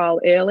stop the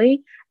trial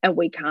early and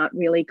we can't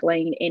really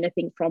glean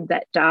anything from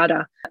that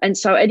data. And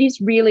so it is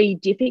really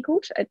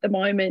difficult at the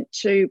moment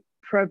to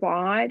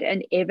provide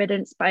an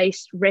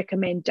evidence-based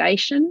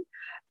recommendation.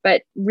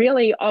 But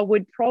really, I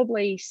would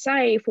probably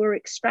say if we're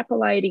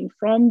extrapolating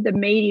from the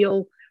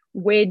medial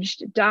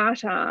wedged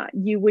data,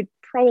 you would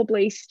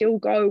probably still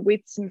go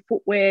with some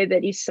footwear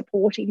that is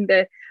supporting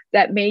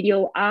that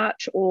medial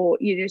arch, or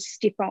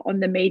stiffer on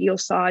the medial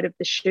side of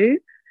the shoe.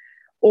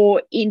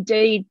 Or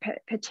indeed,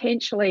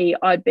 potentially,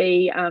 I'd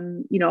be,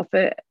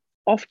 for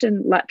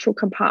often lateral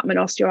compartment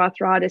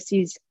osteoarthritis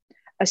is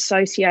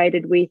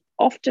associated with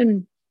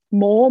often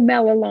more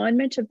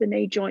malalignment of the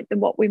knee joint than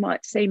what we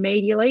might see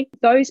medially.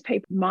 Those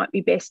people might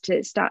be best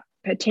to start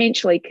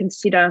potentially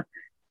consider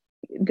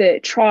the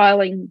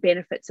trialing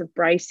benefits of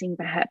bracing,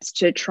 perhaps,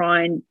 to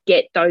try and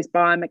get those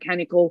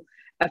biomechanical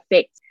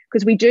effects,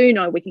 because we do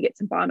know we can get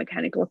some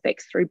biomechanical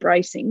effects through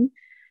bracing,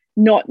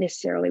 not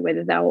necessarily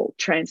whether they'll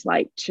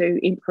translate to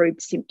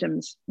improved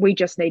symptoms. We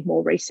just need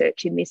more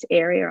research in this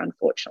area,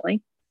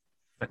 unfortunately.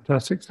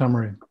 Fantastic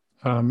summary.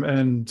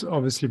 And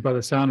obviously, by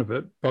the sound of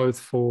it, both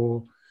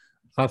for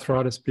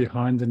arthritis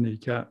behind the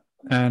kneecap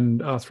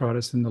and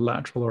arthritis in the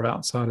lateral or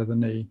outside of the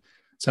knee,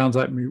 sounds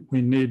like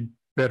we need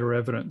better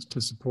evidence to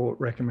support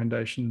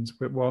recommendations.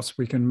 But whilst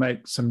we can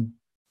make some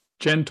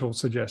gentle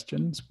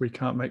suggestions. We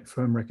can't make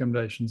firm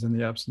recommendations in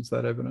the absence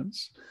of that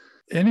evidence.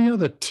 Any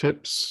other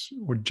tips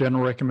or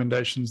general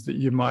recommendations that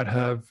you might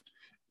have,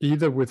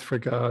 either with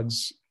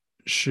regards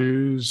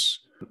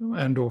shoes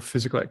and or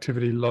physical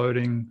activity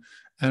loading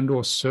and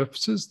or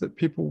surfaces that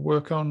people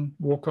walk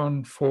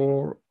on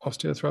for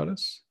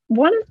osteoarthritis?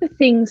 One of the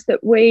things that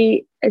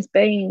has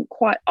been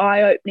quite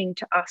eye-opening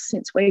to us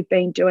since we've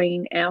been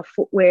doing our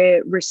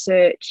footwear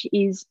research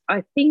is,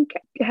 I think,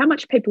 how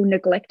much people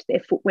neglect their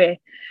footwear.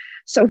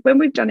 So when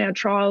we've done our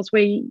trials,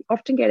 we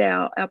often get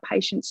our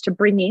patients to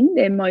bring in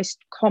their most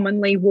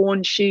commonly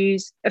worn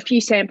shoes, a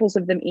few samples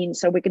of them in,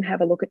 so we can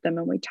have a look at them,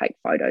 and we take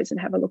photos and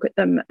have a look at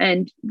them.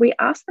 And we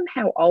ask them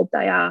how old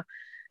they are.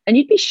 And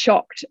you'd be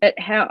shocked at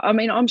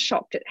I'm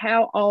shocked at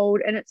how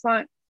old. And it's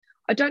like,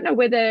 I don't know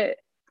whether,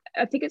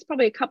 I think it's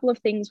probably a couple of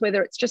things,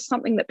 whether it's just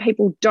something that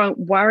people don't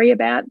worry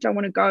about, don't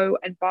want to go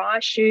and buy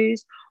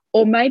shoes,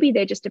 or maybe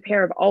they're just a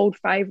pair of old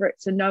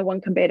favourites and no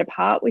one can bear to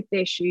part with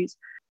their shoes.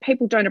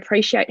 People don't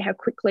appreciate how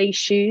quickly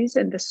shoes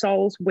and the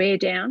soles wear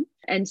down.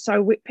 And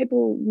so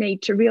people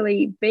need to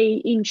really be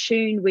in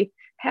tune with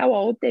how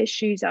old their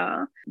shoes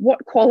are,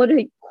 what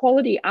quality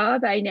are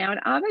they now, and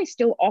are they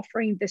still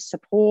offering the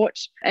support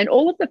and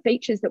all of the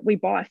features that we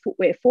buy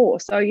footwear for.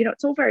 So,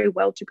 it's all very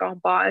well to go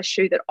and buy a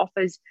shoe that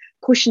offers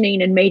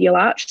cushioning and medial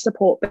arch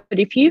support, but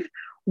if you've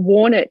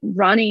worn it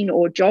running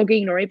or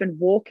jogging or even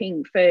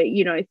walking for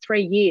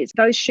 3 years,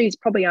 those shoes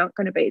probably aren't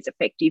going to be as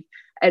effective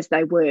as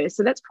they were.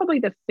 So that's probably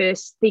the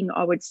first thing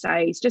I would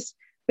say, is just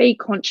be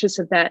conscious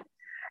of that.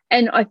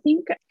 And I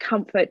think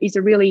comfort is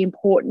a really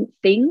important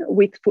thing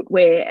with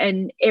footwear,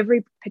 and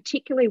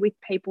particularly with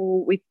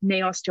people with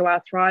knee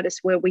osteoarthritis,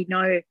 where we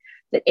know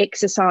that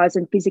exercise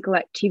and physical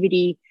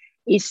activity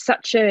is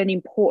such an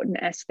important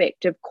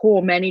aspect of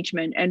core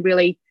management, and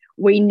really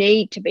we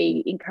need to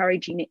be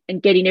encouraging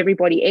and getting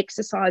everybody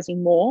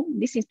exercising more.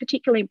 This is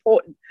particularly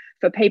important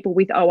for people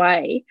with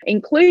OA,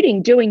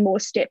 including doing more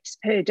steps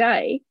per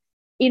day.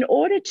 In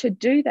order to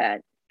do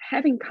that,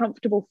 having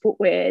comfortable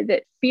footwear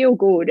that feel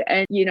good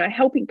and,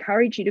 help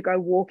encourage you to go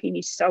walking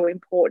is so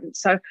important.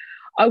 So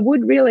I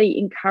would really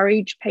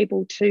encourage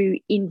people to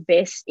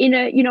invest in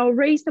a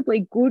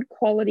reasonably good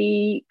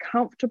quality,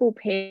 comfortable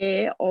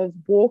pair of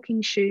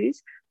walking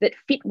shoes that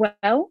fit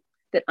well,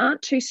 that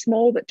aren't too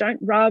small, that don't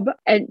rub,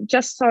 and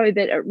just so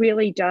that it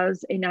really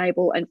does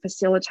enable and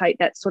facilitate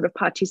that sort of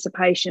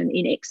participation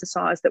in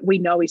exercise that we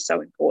know is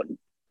so important.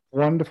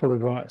 Wonderful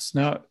advice.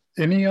 Now,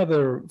 any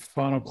other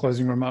final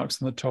closing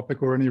remarks on the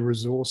topic, or any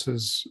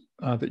resources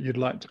that you'd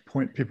like to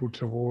point people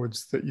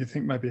towards that you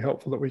think may be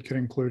helpful that we could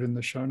include in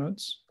the show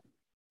notes?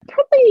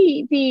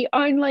 Probably the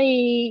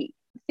only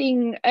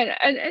thing, and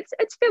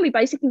it's fairly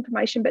basic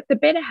information, but the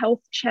Better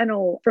Health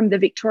channel from the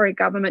Victoria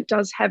government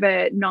does have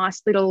a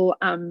nice little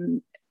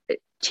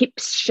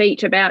tips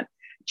sheet about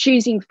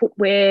choosing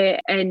footwear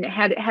and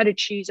how to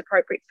choose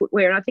appropriate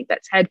footwear. And I think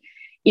that's had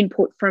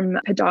input from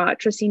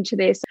podiatrists into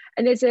this.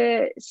 And there's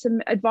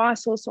some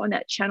advice also on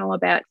that channel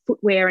about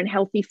footwear and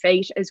healthy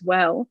feet as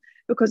well,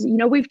 because,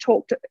 we've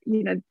talked,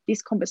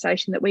 this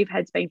conversation that we've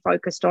had has been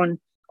focused on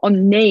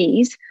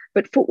knees,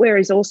 but footwear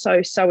is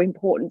also so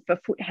important for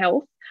foot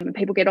health.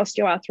 People get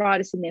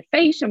osteoarthritis in their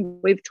feet, and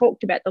we've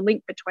talked about the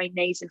link between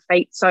knees and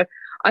feet. So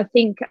I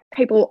think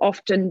people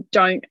often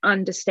don't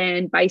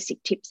understand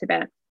basic tips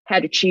about how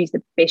to choose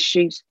the best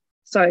shoes.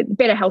 So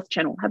Better Health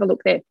channel, have a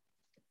look there.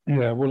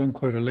 Yeah, we'll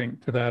include a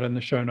link to that in the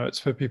show notes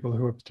for people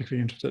who are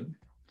particularly interested.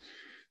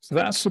 So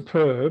that's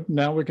superb.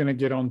 Now we're going to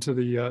get on to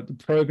the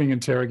probing,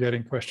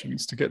 interrogating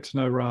questions to get to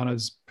know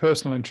Rana's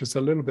personal interests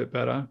a little bit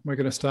better. We're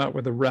going to start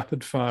with a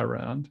rapid fire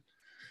round.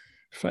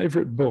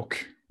 Favorite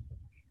book?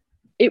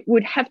 It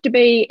would have to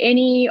be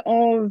any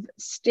of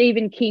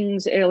Stephen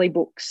King's early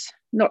books.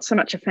 Not so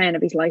much a fan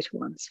of his later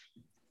ones.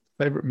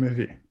 Favorite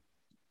movie?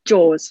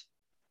 Jaws.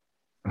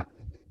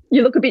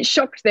 You look a bit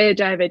shocked there,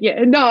 David.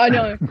 Yeah, no, I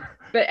know.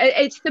 But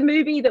it's the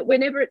movie that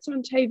whenever it's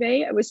on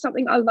TV, it was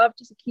something I loved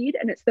as a kid,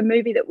 and it's the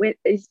movie that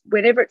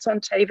whenever it's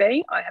on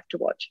TV, I have to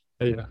watch.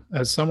 Yeah,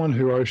 as someone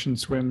who ocean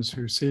swims,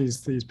 who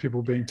sees these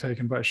people being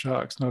taken by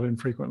sharks not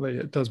infrequently,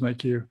 it does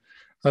make you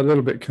a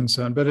little bit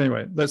concerned. But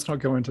anyway, let's not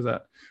go into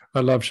that. I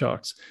love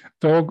sharks.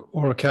 Dog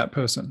or a cat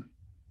person?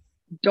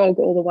 Dog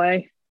all the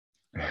way.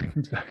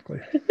 Exactly.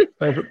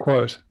 Favorite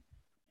quote?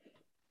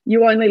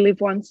 You only live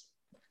once.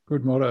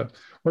 Good motto.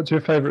 What's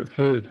your favorite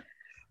food?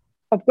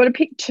 I've got to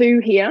pick two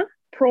here,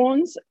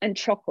 prawns and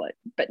chocolate,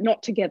 but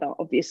not together,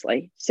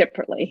 obviously,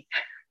 separately.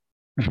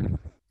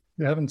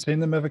 You haven't seen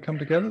them ever come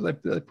together?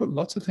 They put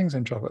lots of things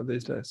in chocolate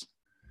these days.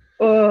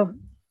 Oh,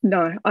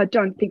 no, I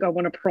don't think I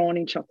want a prawn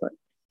in chocolate.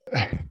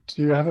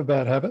 Do you have a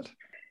bad habit?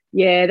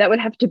 Yeah, that would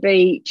have to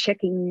be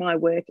checking my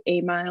work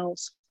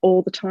emails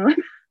all the time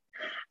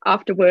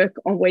after work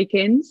on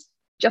weekends,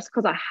 just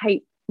because I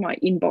hate my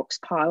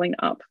inbox piling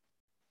up.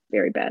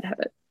 Very bad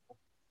habit.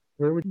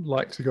 Where would you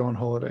like to go on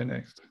holiday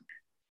next?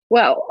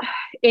 Well,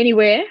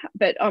 anywhere,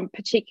 but I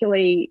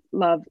particularly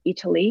love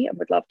Italy. I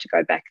would love to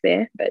go back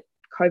there, but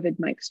COVID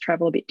makes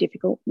travel a bit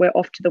difficult. We're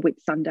off to the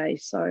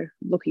Whitsundays, so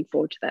looking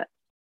forward to that.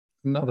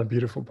 Another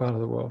beautiful part of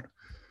the world.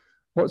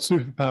 What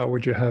superpower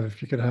would you have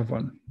if you could have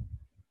one?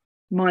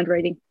 Mind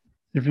reading.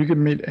 If you could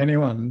meet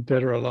anyone,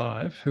 dead or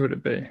alive, who would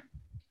it be?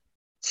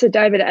 Sir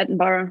David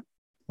Attenborough.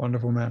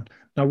 Wonderful, man.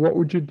 Now, what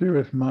would you do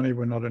if money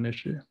were not an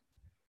issue?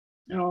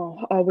 Oh,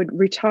 I would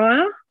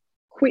retire,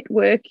 quit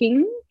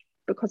working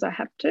because I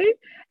have to,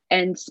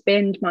 and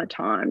spend my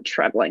time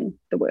traveling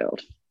the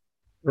world.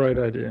 Great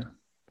idea.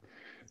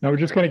 Now, we're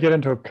just going to get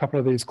into a couple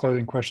of these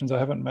closing questions. I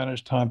haven't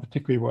managed time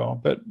particularly well,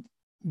 but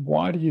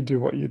why do you do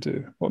what you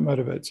do? What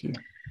motivates you?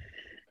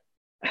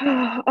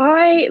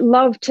 I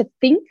love to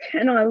think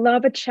and I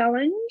love a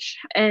challenge.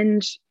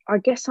 And I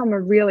guess I'm a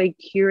really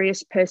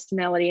curious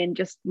personality and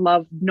just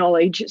love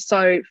knowledge.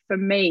 So for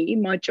me,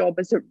 my job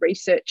as a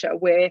researcher,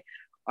 where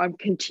I'm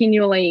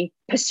continually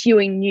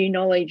pursuing new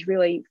knowledge,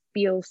 really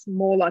feels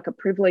more like a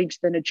privilege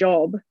than a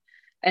job.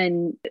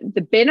 And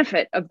the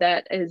benefit of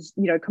that is,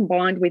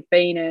 combined with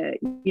being a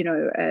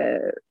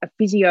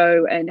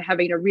physio and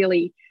having a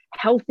really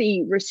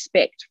healthy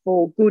respect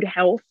for good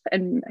health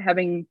and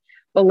having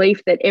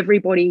belief that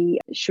everybody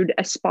should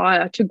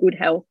aspire to good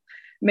health,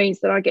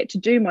 means that I get to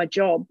do my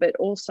job, but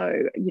also,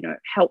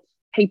 help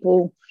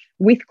people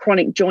with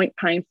chronic joint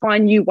pain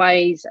find new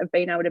ways of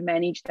being able to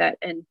manage that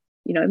and,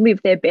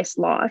 live their best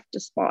life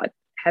despite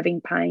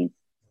having pain.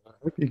 I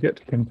hope you get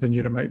to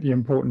continue to make the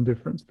important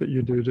difference that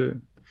you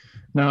do.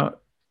 Now,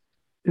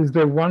 is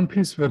there one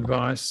piece of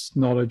advice,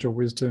 knowledge, or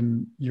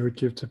wisdom you would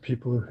give to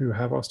people who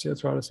have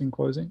osteoarthritis in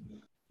closing?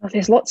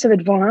 There's lots of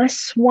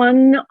advice.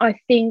 One, I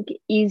think,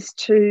 is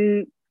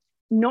to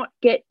not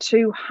get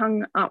too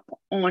hung up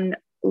on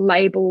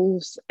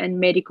labels and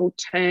medical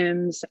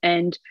terms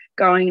and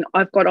going,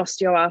 I've got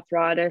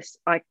osteoarthritis,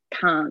 I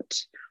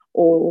can't,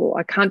 or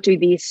I can't do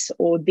this,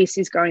 or this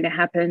is going to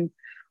happen.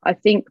 I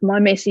think my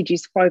message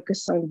is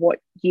focus on what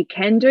you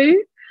can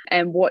do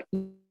and what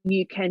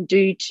you can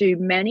do to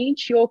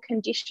manage your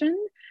condition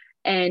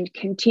and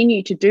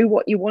continue to do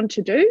what you want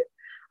to do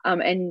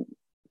and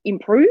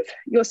improve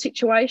your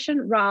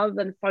situation, rather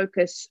than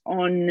focus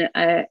on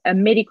a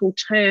medical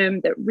term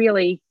that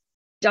really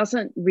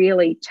doesn't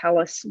really tell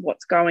us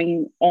what's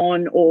going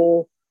on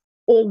or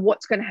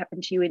what's going to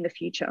happen to you in the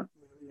future.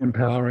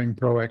 Empowering,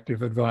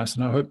 proactive advice,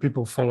 and I hope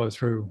people follow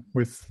through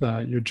with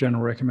your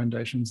general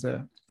recommendations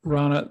there.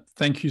 Rana,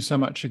 thank you so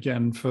much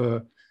again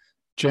for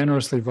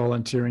generously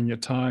volunteering your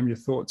time, your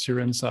thoughts, your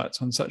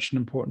insights on such an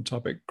important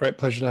topic. Great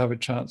pleasure to have a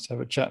chance to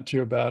have a chat to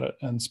you about it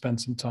and spend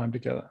some time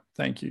together.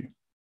 Thank you.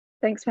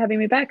 Thanks for having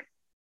me back.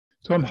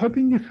 So I'm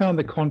hoping you found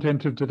the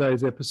content of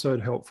today's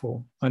episode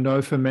helpful. I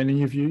know for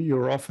many of you,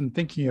 you're often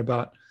thinking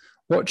about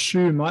what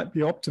shoe might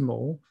be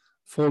optimal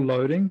for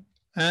loading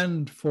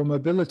and for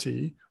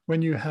mobility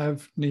when you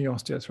have knee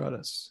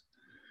osteoarthritis.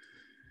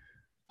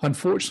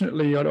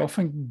 Unfortunately, it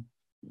often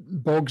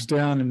bogs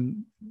down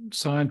in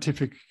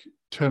scientific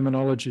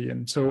terminology,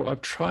 and so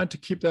I've tried to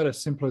keep that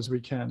as simple as we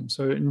can.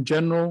 So in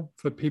general,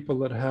 for people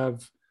that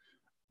have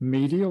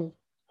medial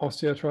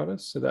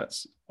osteoarthritis, so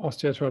that's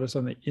osteoarthritis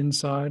on the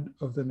inside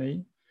of the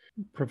knee,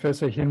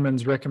 Professor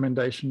Hinman's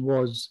recommendation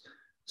was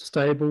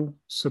stable,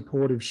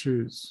 supportive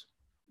shoes.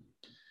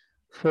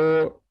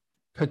 For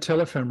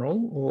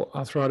patellofemoral or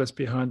arthritis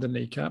behind the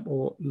kneecap,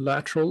 or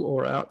lateral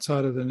or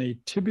outside of the knee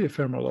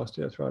tibiofemoral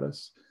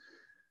osteoarthritis,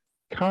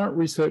 current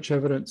research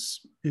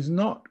evidence is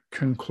not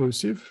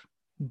conclusive,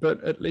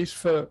 but at least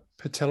for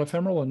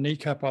patellofemoral or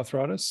kneecap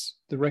arthritis,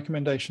 the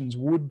recommendations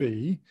would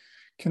be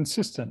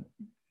consistent.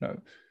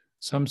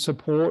 Some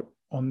support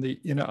on the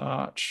inner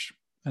arch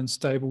and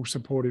stable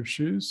supportive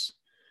shoes.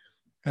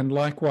 And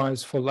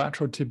likewise for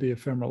lateral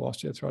tibiofemoral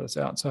osteoarthritis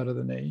outside of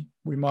the knee,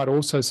 we might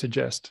also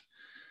suggest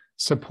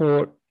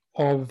support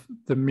of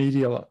the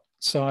medial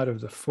side of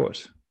the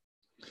foot.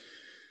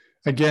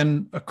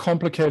 Again, a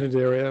complicated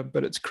area,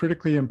 but it's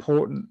critically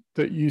important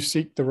that you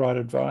seek the right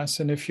advice.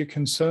 And if you're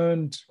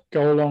concerned,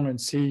 go along and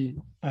see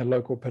a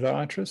local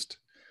podiatrist,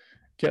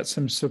 get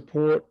some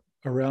support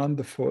around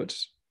the foot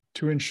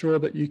to ensure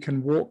that you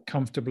can walk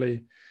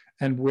comfortably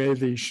and wear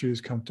these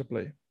shoes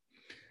comfortably.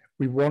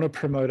 We want to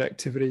promote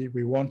activity.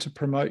 We want to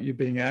promote you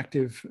being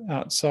active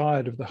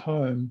outside of the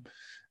home.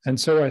 And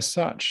so as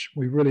such,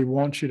 we really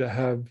want you to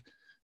have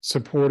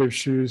supportive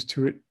shoes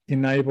to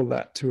enable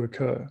that to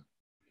occur.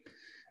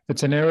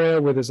 It's an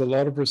area where there's a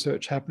lot of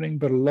research happening,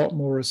 but a lot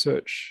more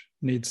research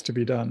needs to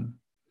be done.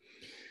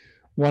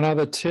 One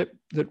other tip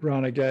that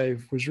Rana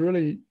gave was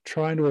really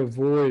trying to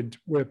avoid,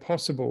 where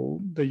possible,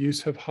 the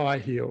use of high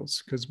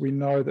heels, because we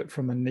know that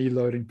from a knee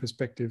loading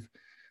perspective,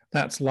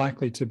 that's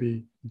likely to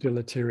be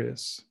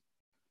deleterious.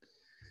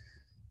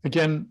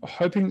 Again,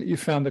 hoping that you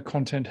found the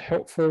content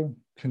helpful,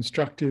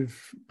 constructive,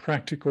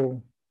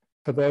 practical.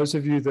 For those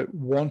of you that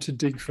want to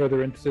dig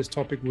further into this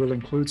topic, we'll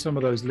include some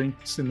of those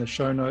links in the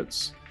show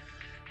notes.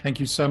 Thank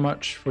you so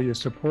much for your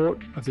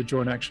support of the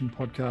Joint Action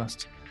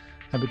podcast.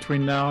 And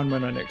between now and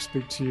when I next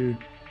speak to you,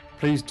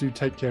 please do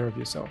take care of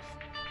yourself.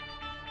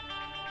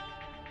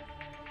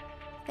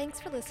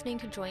 Thanks for listening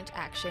to Joint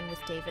Action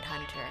with David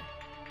Hunter.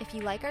 If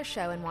you like our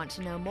show and want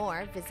to know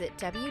more, visit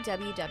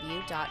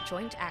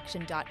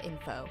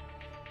www.jointaction.info.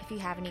 If you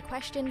have any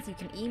questions, you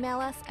can email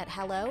us at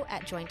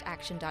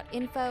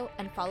hello@jointaction.info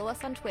and follow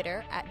us on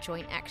Twitter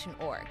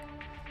 @jointactionorg.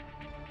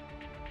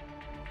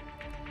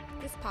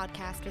 This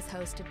podcast was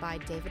hosted by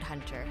David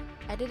Hunter,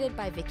 edited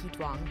by Vicky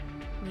Duong,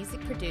 music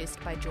produced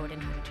by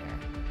Jordan Hunter.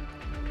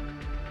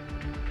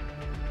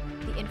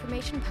 The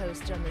information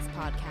posted on this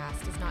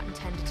podcast is not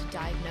intended to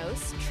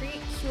diagnose,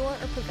 treat, cure,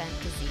 or prevent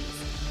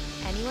disease.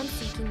 Anyone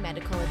seeking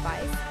medical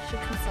advice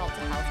should consult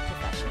a health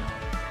professional.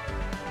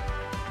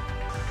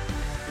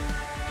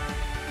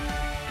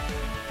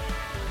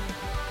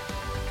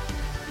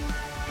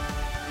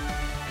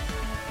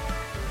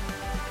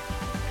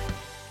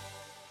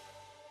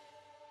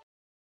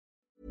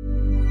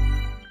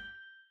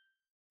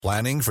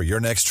 Planning for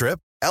your next trip?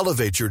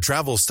 Elevate your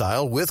travel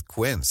style with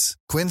Quince.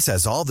 Quince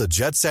has all the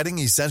jet-setting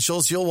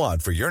essentials you'll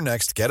want for your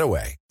next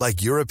getaway,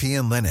 like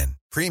European linen,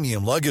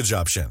 premium luggage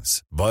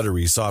options,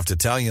 buttery soft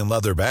Italian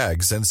leather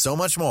bags, and so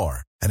much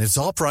more. And it's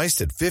all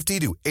priced at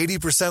 50 to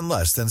 80%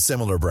 less than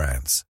similar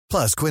brands.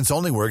 Plus, Quince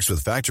only works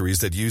with factories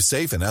that use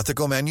safe and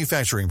ethical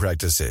manufacturing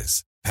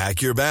practices.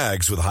 Pack your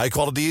bags with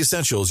high-quality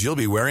essentials you'll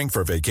be wearing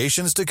for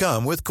vacations to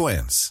come with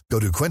Quince. Go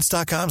to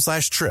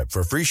quince.com/trip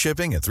for free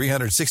shipping and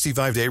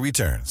 365-day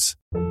returns.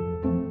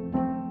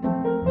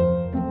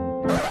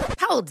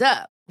 Hold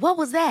up. What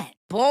was that?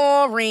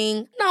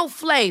 Boring. No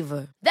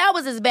flavor. That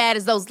was as bad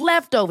as those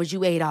leftovers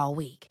you ate all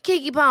week.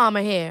 Keke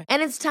Palmer here,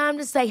 and it's time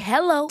to say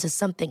hello to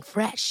something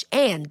fresh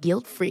and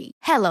guilt-free.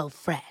 Hello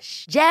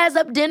Fresh. Jazz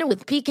up dinner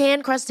with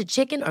pecan-crusted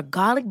chicken or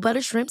garlic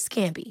butter shrimp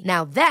scampi.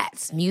 Now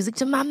that's music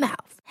to my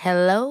mouth.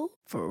 Hello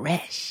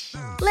Fresh.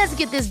 Let's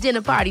get this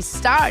dinner party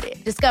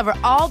started. Discover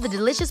all the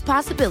delicious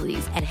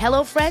possibilities at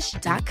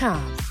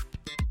hellofresh.com.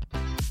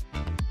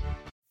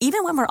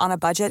 Even when we're on a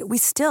budget, we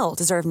still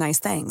deserve nice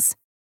things.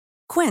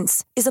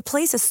 Quince is a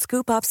place to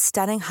scoop up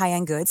stunning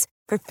high-end goods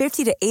for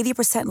 50 to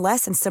 80%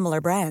 less than similar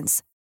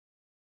brands.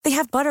 They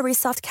have buttery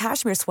soft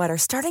cashmere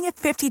sweaters starting at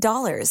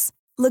 $50,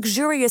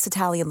 luxurious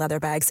Italian leather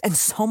bags, and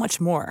so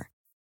much more.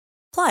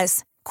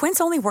 Plus,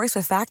 Quince only works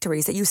with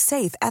factories that use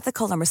safe,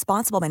 ethical, and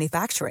responsible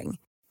manufacturing.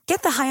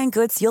 Get the high-end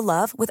goods you'll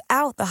love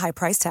without the high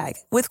price tag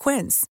with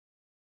Quince.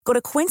 Go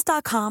to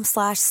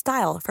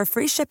quince.com/style for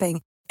free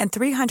shipping and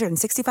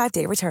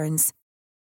 365-day returns.